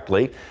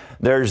correctly.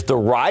 There's the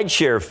ride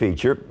share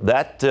feature,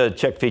 that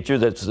check feature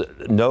that's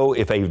know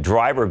if a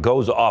driver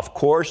goes off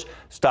course,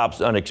 stops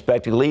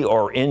unexpectedly,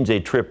 or ends a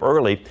trip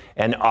early.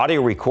 An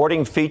audio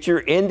recording feature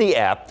in the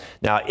app.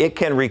 Now, it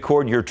can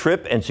record your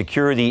trip and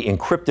secure the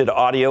encrypted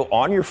audio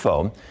on your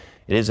phone.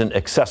 It isn't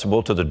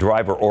accessible to the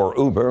driver or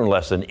Uber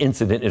unless an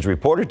incident is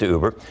reported to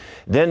Uber.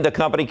 Then the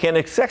company can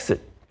access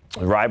it.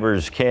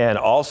 Drivers can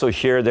also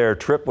share their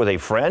trip with a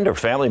friend or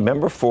family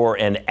member for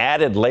an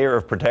added layer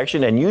of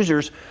protection, and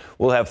users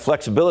will have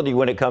flexibility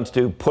when it comes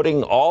to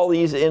putting all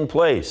these in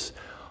place.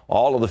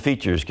 All of the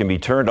features can be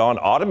turned on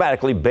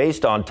automatically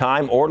based on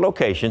time or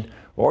location,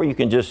 or you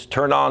can just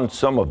turn on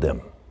some of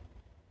them.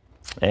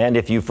 And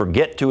if you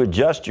forget to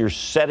adjust your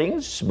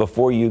settings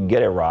before you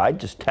get a ride,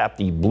 just tap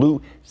the blue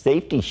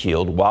safety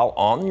shield while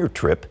on your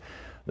trip.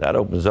 That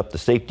opens up the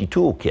safety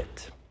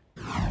toolkit.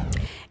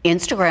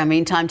 Instagram,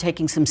 meantime,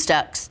 taking some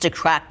steps to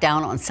crack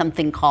down on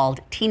something called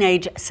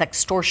teenage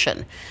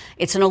sextortion.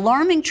 It's an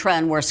alarming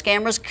trend where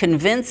scammers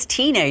convince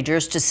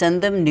teenagers to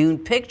send them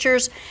nude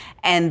pictures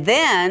and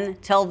then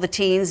tell the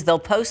teens they'll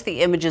post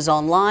the images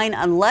online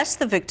unless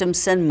the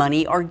victims send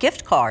money or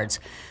gift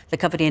cards. The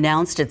company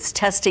announced it's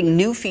testing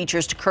new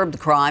features to curb the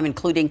crime,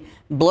 including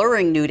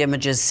blurring nude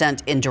images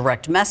sent in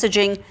direct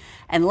messaging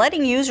and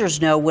letting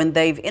users know when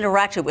they've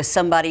interacted with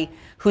somebody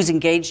who's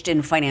engaged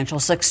in financial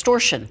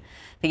sextortion.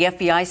 The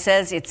FBI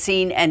says it's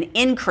seen an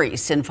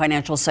increase in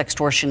financial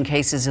sextortion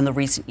cases in the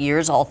recent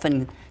years,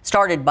 often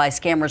started by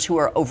scammers who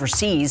are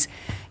overseas.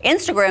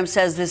 Instagram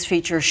says this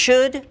feature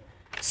should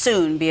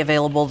soon be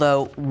available,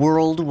 though,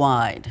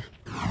 worldwide.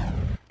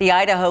 The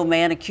Idaho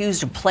man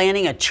accused of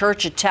planning a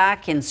church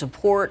attack in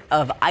support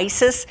of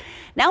ISIS,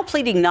 now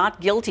pleading not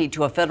guilty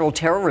to a federal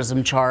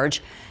terrorism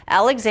charge.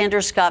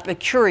 Alexander Scott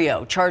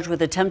Mercurio, charged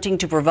with attempting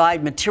to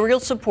provide material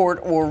support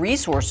or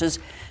resources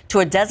to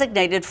a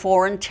designated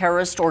foreign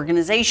terrorist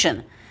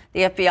organization.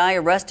 The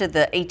FBI arrested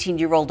the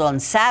 18-year-old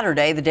on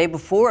Saturday, the day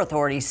before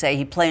authorities say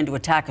he planned to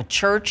attack a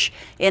church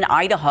in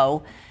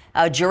Idaho.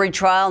 A jury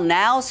trial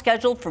now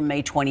scheduled for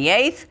May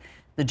 28th.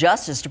 The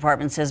Justice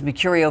Department says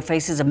Mercurio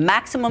faces a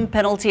maximum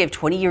penalty of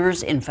 20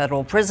 years in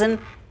federal prison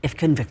if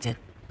convicted.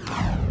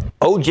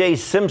 O.J.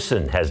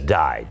 Simpson has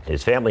died.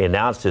 His family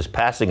announced his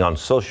passing on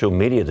social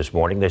media this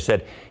morning. They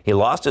said he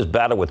lost his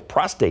battle with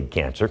prostate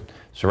cancer.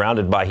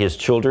 Surrounded by his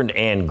children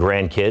and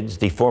grandkids,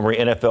 the former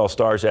NFL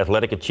star's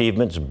athletic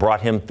achievements brought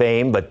him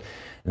fame, but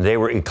they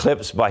were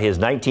eclipsed by his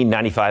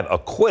 1995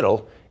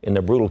 acquittal in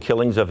the brutal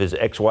killings of his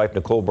ex-wife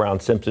Nicole Brown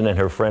Simpson and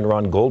her friend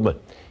Ron Goldman.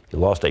 He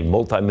lost a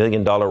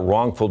multi-million-dollar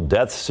wrongful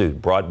death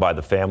suit brought by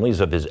the families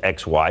of his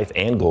ex-wife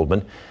and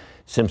Goldman.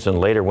 Simpson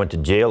later went to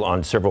jail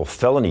on several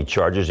felony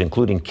charges,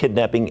 including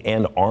kidnapping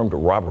and armed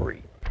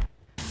robbery.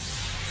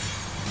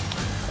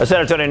 A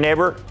San Antonio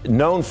neighbor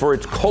known for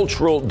its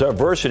cultural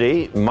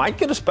diversity might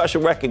get a special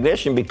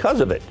recognition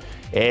because of it.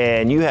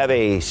 And you have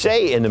a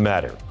say in the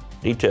matter.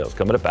 Details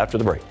coming up after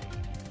the break.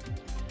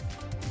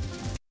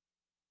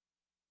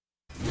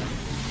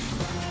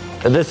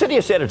 The city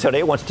of San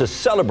Antonio wants to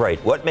celebrate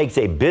what makes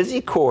a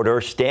busy corridor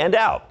stand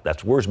out.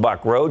 That's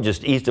Wurzbach Road,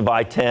 just east of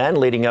I-10,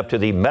 leading up to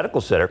the medical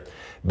center.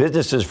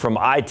 Businesses from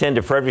I-10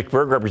 to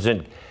Fredericksburg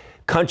represent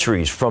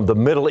countries from the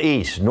Middle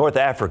East, North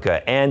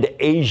Africa, and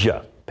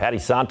Asia. Patty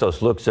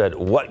Santos looks at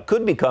what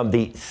could become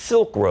the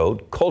Silk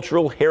Road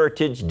Cultural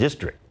Heritage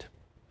District.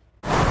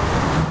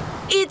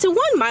 It's a 1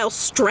 mile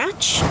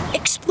stretch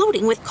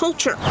exploding with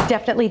culture.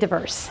 Definitely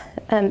diverse.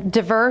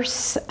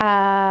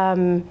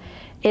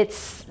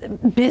 It's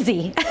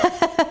busy.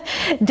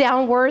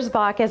 Down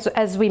Wurzbach,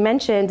 as we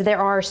mentioned, there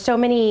are so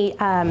many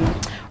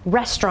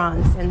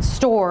restaurants and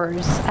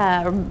stores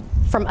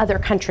from other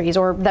countries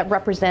or that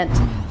represent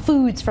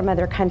foods from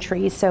other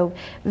countries, so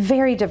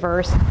very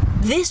diverse.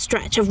 This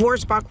stretch of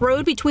Wurzbach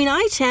Road between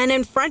I-10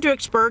 and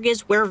Fredericksburg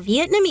is where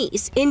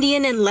Vietnamese,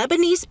 Indian, and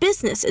Lebanese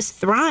businesses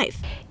thrive.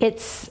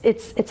 It's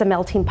a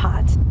melting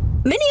pot.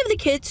 Many of the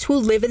kids who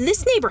live in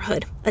this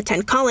neighborhood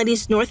attend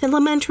Colony's North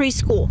Elementary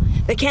School.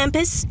 The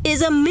campus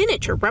is a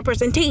miniature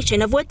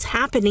representation of what's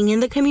happening in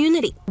the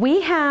community.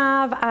 We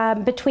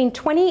have between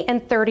 20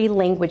 and 30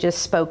 languages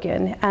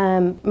spoken.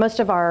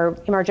 Most of our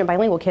emergent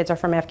bilingual kids are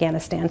from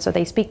Afghanistan, so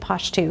they speak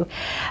Pashto.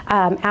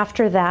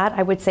 After that,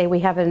 I would say we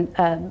have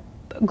a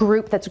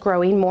group that's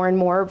growing more and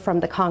more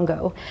from the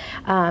Congo,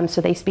 so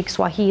they speak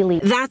Swahili.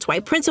 That's why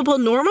Principal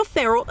Norma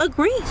Farrell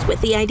agrees with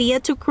the idea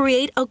to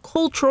create a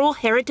cultural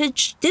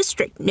heritage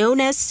district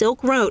known as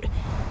Silk Road.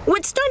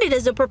 What started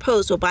as a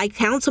proposal by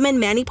Councilman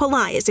Manny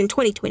Pelaez in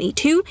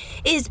 2022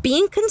 is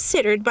being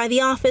considered by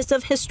the Office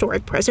of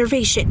Historic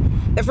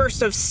Preservation. The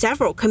first of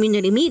several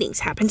community meetings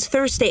happens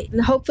Thursday.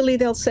 And hopefully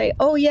they'll say,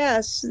 oh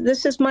yes,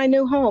 this is my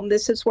new home,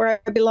 this is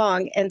where I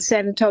belong, and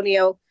San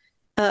Antonio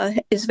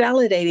is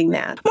validating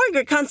that.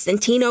 Margaret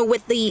Constantino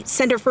with the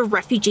Center for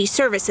Refugee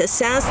Services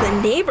says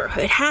the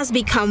neighborhood has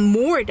become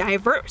more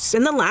diverse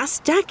in the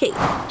last decade.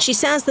 She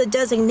says the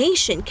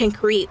designation can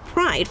create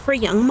pride for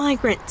young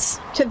migrants.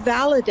 To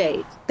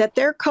validate that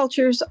their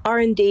cultures are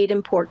indeed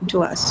important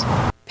to us.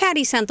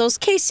 Patty Santos,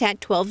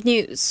 KSAT 12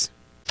 News.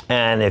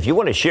 And if you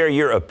want to share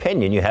your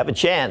opinion, you have a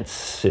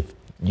chance. If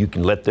you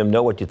can let them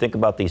know what you think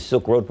about the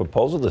Silk Road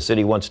proposal, the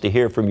city wants to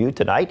hear from you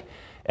tonight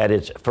at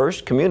its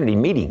first community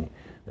meeting.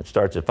 It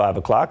starts at 5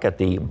 o'clock at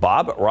the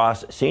Bob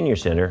Ross Senior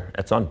Center.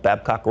 That's on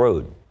Babcock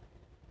Road.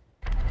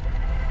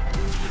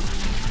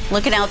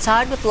 Looking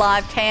outside with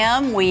live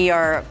cam, we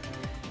are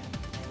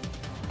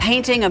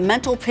painting a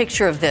mental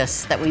picture of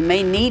this that we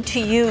may need to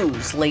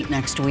use late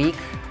next week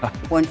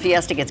when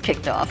Fiesta gets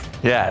kicked off.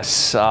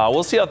 Yes,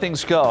 we'll see how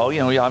things go. You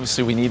know,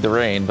 obviously we need the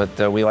rain,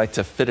 but we like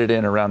to fit it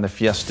in around the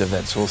Fiesta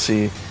event. So we'll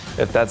see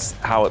if that's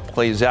how it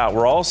plays out.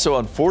 We're also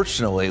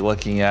unfortunately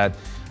looking at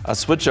a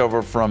switch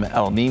over from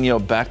El Nino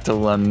back to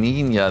La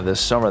Nina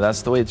this summer.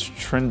 That's the way it's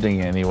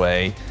trending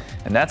anyway.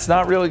 And that's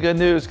not really good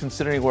news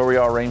considering where we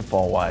are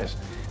rainfall-wise.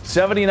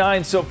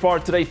 79 so far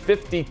today,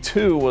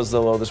 52 was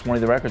the low this morning.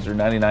 The records are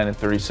 99 and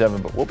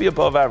 37, but we'll be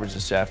above average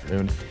this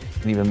afternoon.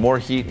 And even more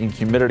heat and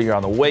humidity are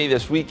on the way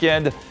this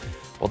weekend.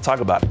 We'll talk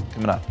about it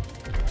coming up.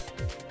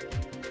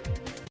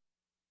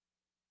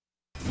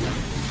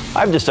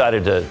 I've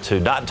decided to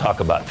not talk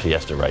about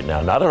Fiesta right now,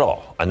 not at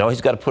all. I know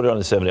he's got to put it on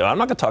the 70. I'm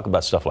not going to talk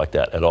about stuff like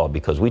that at all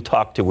because we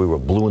talked till we were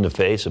blue in the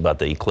face about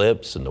the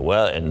eclipse and the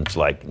weather, and it's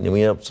like we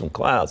have some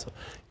clouds.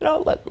 You know,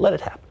 let it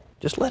happen.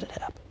 Just let it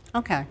happen.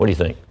 Okay. What do you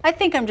think? I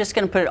think I'm just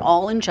going to put it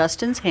all in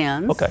Justin's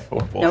hands. Okay.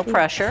 No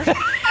pressure.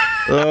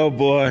 Oh,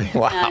 boy.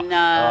 Wow.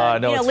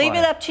 And, leave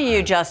it up to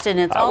you, Justin.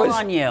 It's all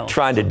on you.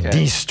 Trying to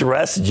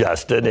de-stress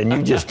Justin, and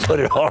you just put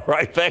it all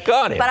right back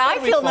on him. But I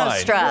feel no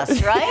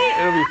stress, right?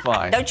 It'll be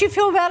fine. Don't you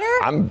feel better?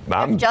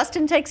 If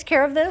Justin takes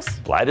care of this?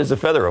 Light as a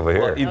feather over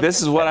here. Well,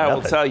 this is what I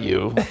will tell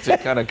you to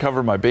kind of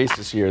cover my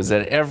bases here is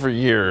that every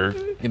year,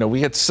 you know,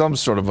 we get some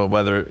sort of a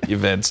weather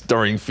event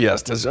during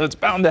Fiesta. So it's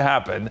bound to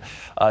happen.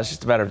 It's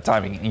just a matter of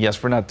timing. And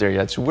yes, we're not there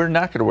yet, so we're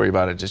not going to worry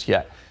about it just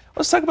yet.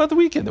 Let's talk about the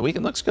weekend. The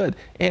weekend looks good.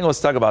 And let's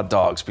talk about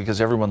dogs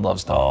because everyone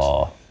loves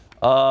dogs.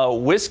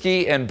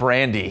 Whiskey and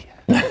Brandy.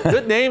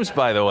 Good names,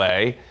 by the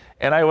way.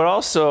 And I would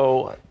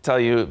also tell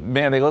you,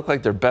 man, they look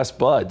like they're best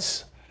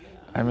buds.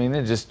 I mean,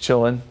 they're just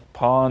chilling,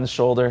 paw on the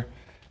shoulder,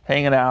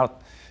 hanging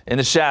out in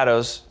the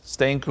shadows,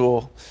 staying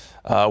cool.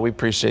 We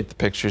appreciate the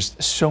pictures.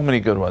 So many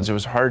good ones. It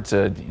was hard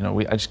to,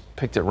 I just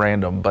picked at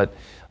random, but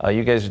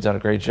you guys have done a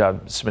great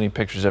job submitting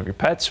pictures of your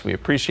pets. We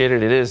appreciate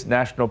it. It is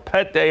National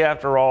Pet Day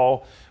after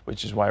all,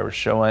 which is why we're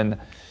showing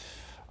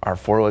our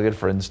four-legged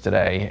friends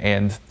today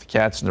and the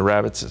cats and the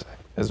rabbits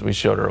as we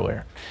showed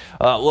earlier.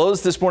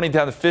 Lows this morning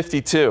down to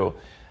 52.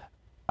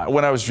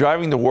 When I was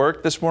driving to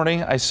work this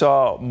morning, I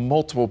saw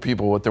multiple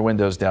people with their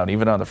windows down,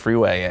 even on the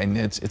freeway, and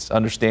it's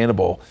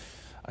understandable.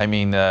 I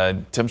mean,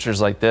 temperatures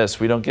like this,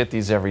 we don't get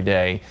these every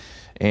day.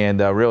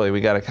 And really,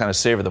 we got to kind of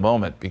savor the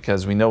moment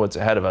because we know what's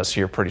ahead of us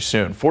here pretty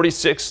soon.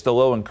 46, the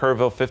low in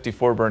Kerrville,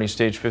 54, Bernie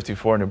Stage,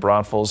 54, New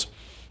Braunfels.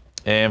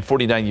 And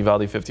 49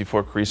 Uvalde,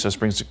 54 Carrizo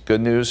Springs.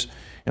 Good news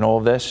in all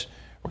of this,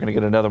 we're going to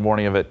get another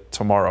morning of it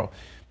tomorrow.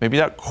 Maybe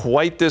not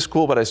quite this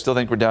cool, but I still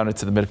think we're down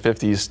into the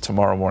mid-50s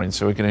tomorrow morning,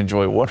 so we can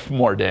enjoy one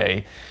more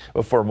day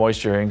before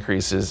moisture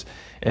increases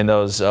and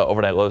those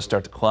overnight lows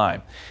start to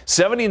climb.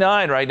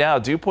 79 right now.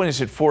 Dew point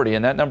is at 40,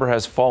 and that number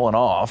has fallen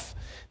off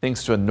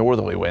thanks to a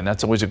northerly wind.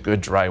 That's always a good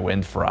dry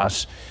wind for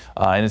us.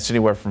 And it's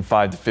anywhere from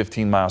 5 to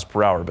 15 miles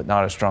per hour, but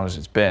not as strong as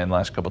it's been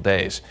last couple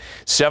days.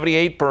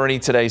 78 Bernie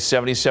today,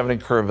 77 in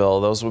Kerrville.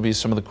 Those will be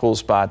some of the cool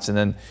spots. And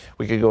then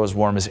we could go as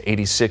warm as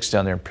 86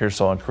 down there in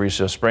Pearsall and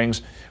Carrizo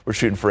Springs. We're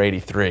shooting for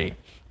 83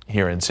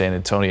 here in San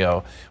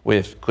Antonio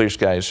with clear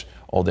skies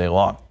all day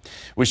long.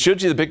 We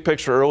showed you the big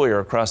picture earlier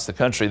across the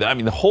country. I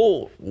mean, the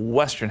whole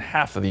western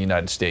half of the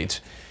United States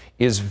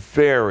is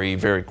very,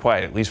 very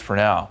quiet, at least for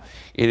now.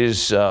 It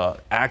is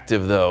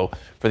active, though,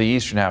 for the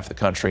eastern half of the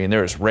country, and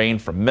there is rain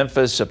from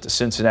Memphis up to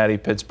Cincinnati,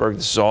 Pittsburgh.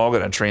 This is all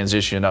going to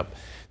transition up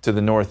to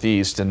the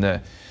northeast and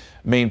the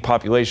main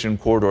population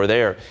corridor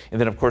there. And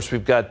then, of course,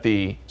 we've got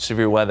the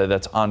severe weather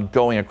that's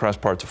ongoing across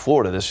parts of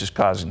Florida. This is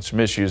causing some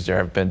issues. There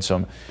have been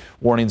some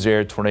warnings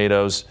there,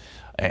 tornadoes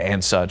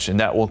and such, and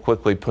that will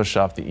quickly push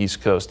off the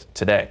East Coast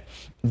today.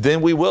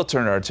 Then we will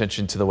turn our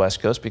attention to the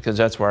West Coast because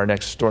that's where our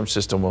next storm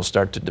system will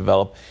start to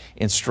develop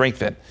and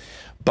strengthen.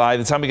 By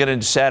the time we get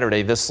into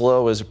Saturday, this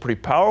low is a pretty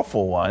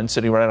powerful one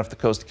sitting right off the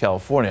coast of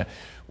California.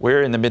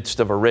 We're in the midst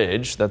of a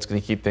ridge. That's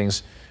going to keep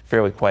things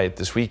fairly quiet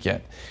this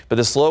weekend. But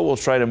this low will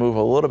try to move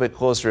a little bit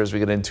closer as we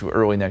get into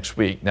early next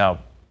week. Now,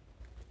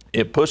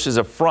 it pushes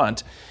a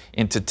front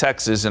into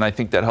Texas, and I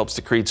think that helps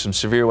to create some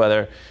severe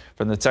weather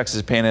from the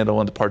Texas Panhandle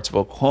into parts of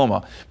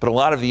Oklahoma. But a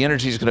lot of the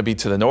energy is going to be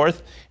to the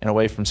north and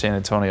away from San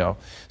Antonio.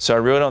 So I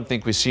really don't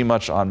think we see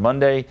much on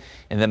Monday.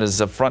 And then as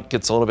the front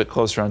gets a little bit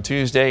closer on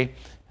Tuesday,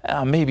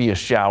 maybe a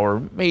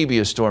shower, maybe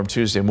a storm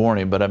Tuesday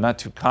morning, but I'm not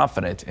too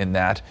confident in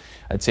that.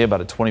 I'd say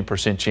about a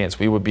 20% chance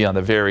we would be on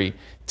the very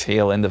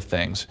tail end of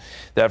things.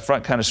 That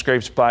front kind of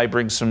scrapes by,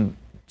 brings some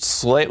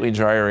slightly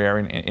drier air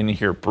in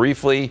here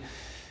briefly,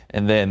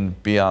 and then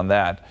beyond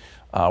that,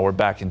 we're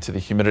back into the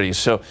humidity.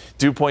 So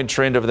dew point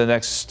trend over the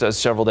next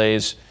several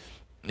days.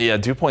 Yeah,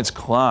 dew points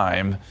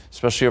climb,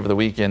 especially over the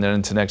weekend and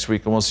into next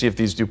week. And we'll see if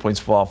these dew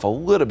points fall off a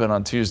little bit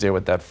on Tuesday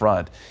with that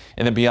front.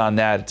 And then beyond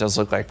that, it does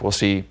look like we'll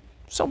see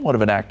somewhat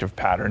of an active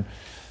pattern.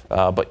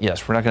 But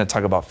yes, we're not going to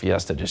talk about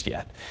Fiesta just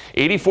yet.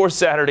 84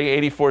 Saturday,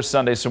 84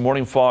 Sunday. So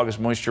morning fog as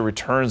moisture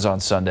returns on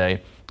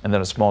Sunday, and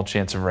then a small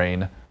chance of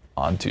rain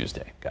on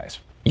Tuesday, guys.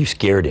 You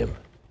scared him.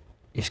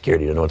 You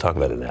scared him. You don't want to talk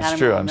about it now. That's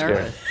true. I'm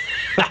scared.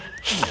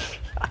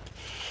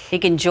 He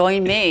can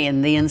join me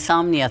in the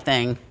insomnia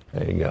thing.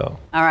 There you go.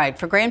 All right.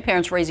 For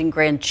grandparents raising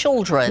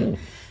grandchildren,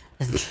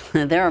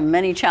 there are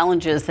many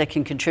challenges that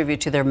can contribute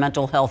to their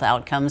mental health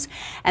outcomes.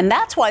 And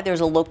that's why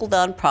there's a local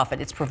nonprofit.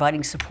 It's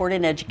providing support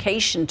and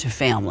education to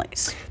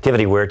families.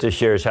 Tiffany Huerta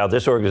shares how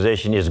this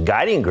organization is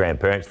guiding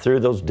grandparents through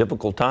those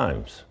difficult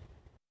times.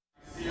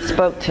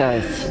 Spoke to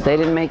us. They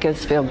didn't make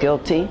us feel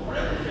guilty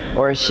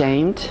or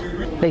ashamed.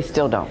 They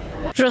still don't.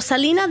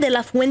 Rosalina de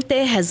la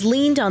Fuente has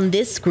leaned on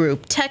this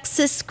group,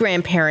 Texas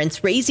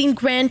Grandparents Raising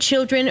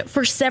Grandchildren,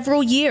 for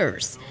several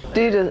years.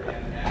 Due to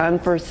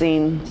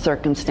unforeseen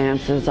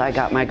circumstances, I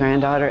got my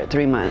granddaughter at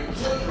 3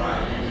 months.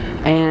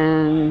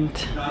 And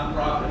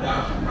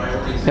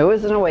it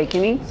was an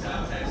awakening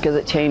because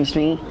it changed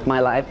me, my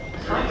life,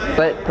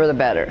 but for the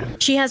better.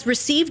 She has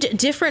received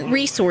different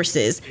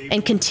resources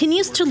and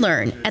continues to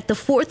learn at the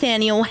 4th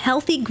Annual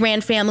Healthy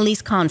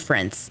Grandfamilies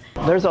Conference.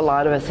 There's a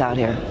lot of us out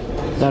here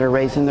that are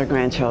raising their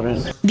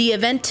grandchildren. The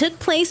event took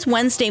place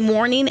Wednesday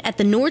morning at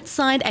the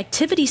Northside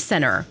Activity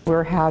Center.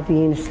 We're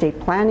having estate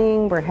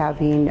planning, we're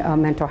having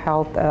mental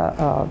health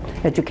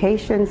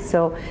education,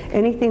 so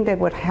anything that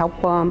would help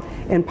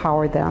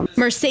empower them.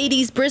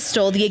 Mercedes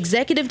Bristol, the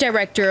executive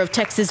director of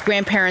Texas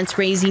Grandparents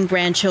Raising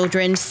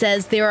Grandchildren,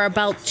 says there are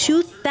about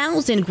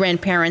 2,000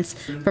 grandparents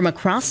from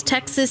across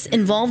Texas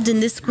involved in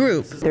this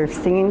group. There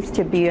seems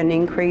to be an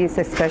increase,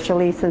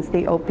 especially since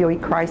the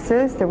opioid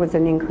crisis. There was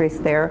an increase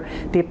there.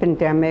 The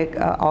pandemic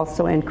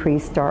also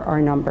increased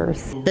our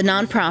numbers. The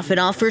nonprofit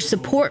offers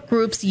support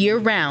groups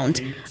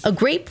year-round, a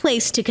great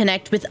place to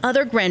connect with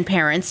other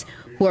grandparents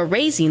who are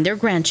raising their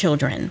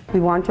grandchildren. We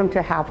want them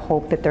to have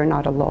hope that they're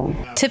not alone.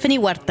 Tiffany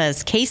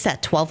Huertas,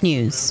 KSAT 12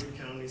 News.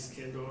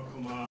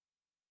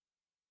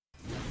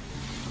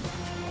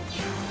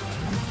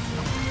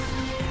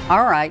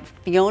 All right,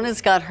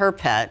 Fiona's got her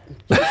pet.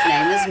 His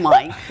name is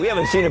Mike. We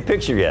haven't seen a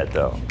picture yet,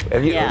 though.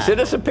 Have you? Send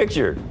us a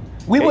picture.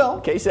 We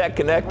will. KSAT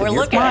Connect. We're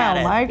looking at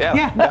it. Mike.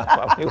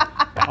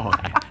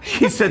 Yeah.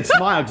 He said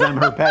smile because I'm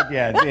her pet.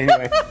 Yeah.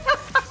 Anyway,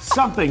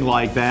 something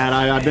like that.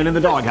 I've been in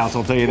the doghouse,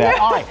 I'll tell you that.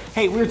 All right.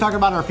 Hey, we were talking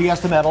about our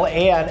Fiesta medal,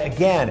 and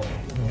again,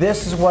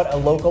 this is what a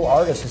local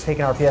artist has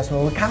taken our Fiesta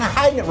medal. We're kind of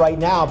hiding it right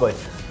now, but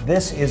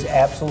this is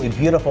absolutely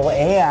beautiful.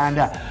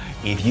 And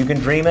if you can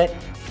dream it,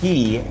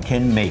 he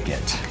can make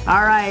it.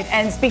 All right,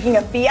 and speaking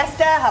of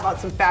fiesta, how about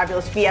some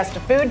fabulous fiesta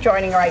food?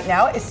 Joining right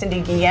now is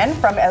Cindy Guillen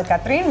from El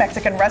Catrin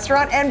Mexican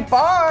Restaurant and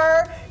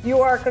Bar. You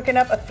are cooking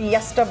up a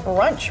fiesta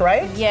brunch,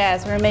 right?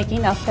 Yes, we're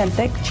making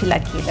authentic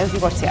chilaquiles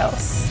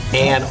divorciados.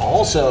 And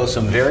also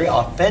some very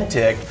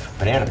authentic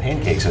banana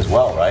pancakes as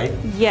well, right?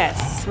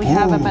 Yes, we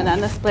have a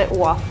banana split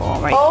waffle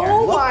right here.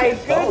 Oh my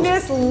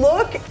goodness,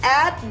 look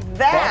at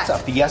that. That's a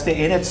fiesta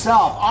in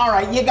itself. All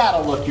right, you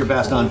gotta look your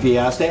best on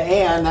fiesta,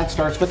 and that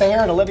starts with the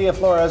hair. And Olivia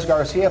Flores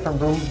Garcia from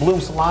Bloom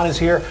Salon is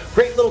here.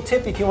 Great little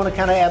tip if you want to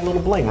kind of add a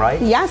little bling,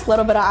 right? Yes, a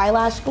little bit of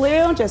eyelash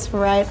glue, just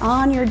right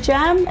on your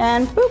gem,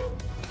 and boop,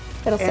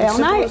 it'll stay all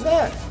night. As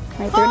that.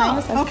 Right through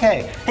 9 seconds.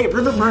 Okay. Hey,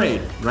 River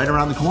Parade, right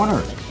around the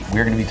corner.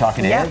 We're going to be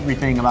talking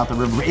everything about the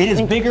River Parade. It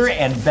is bigger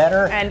and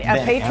better and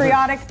a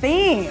patriotic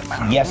theme.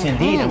 Yes,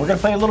 indeed. And we're going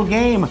to play a little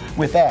game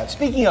with that.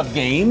 Speaking of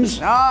games.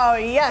 Oh,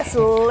 yes,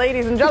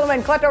 ladies and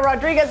gentlemen, Cleto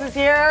Rodriguez is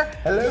here.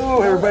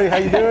 Hello, everybody. How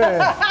you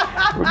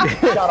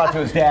doing? Shout out to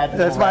his dad.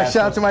 That's my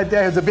shout out to my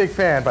dad. He's a big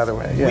fan, by the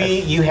way.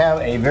 Yes. You have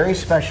a very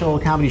special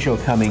comedy show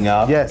coming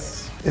up.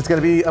 Yes. It's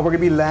gonna be. We're gonna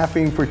be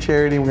laughing for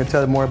charity. We're gonna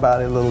tell you more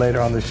about it a little later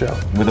on the show.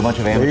 With a bunch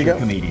of amateur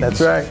comedians. That's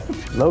right.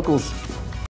 Locals.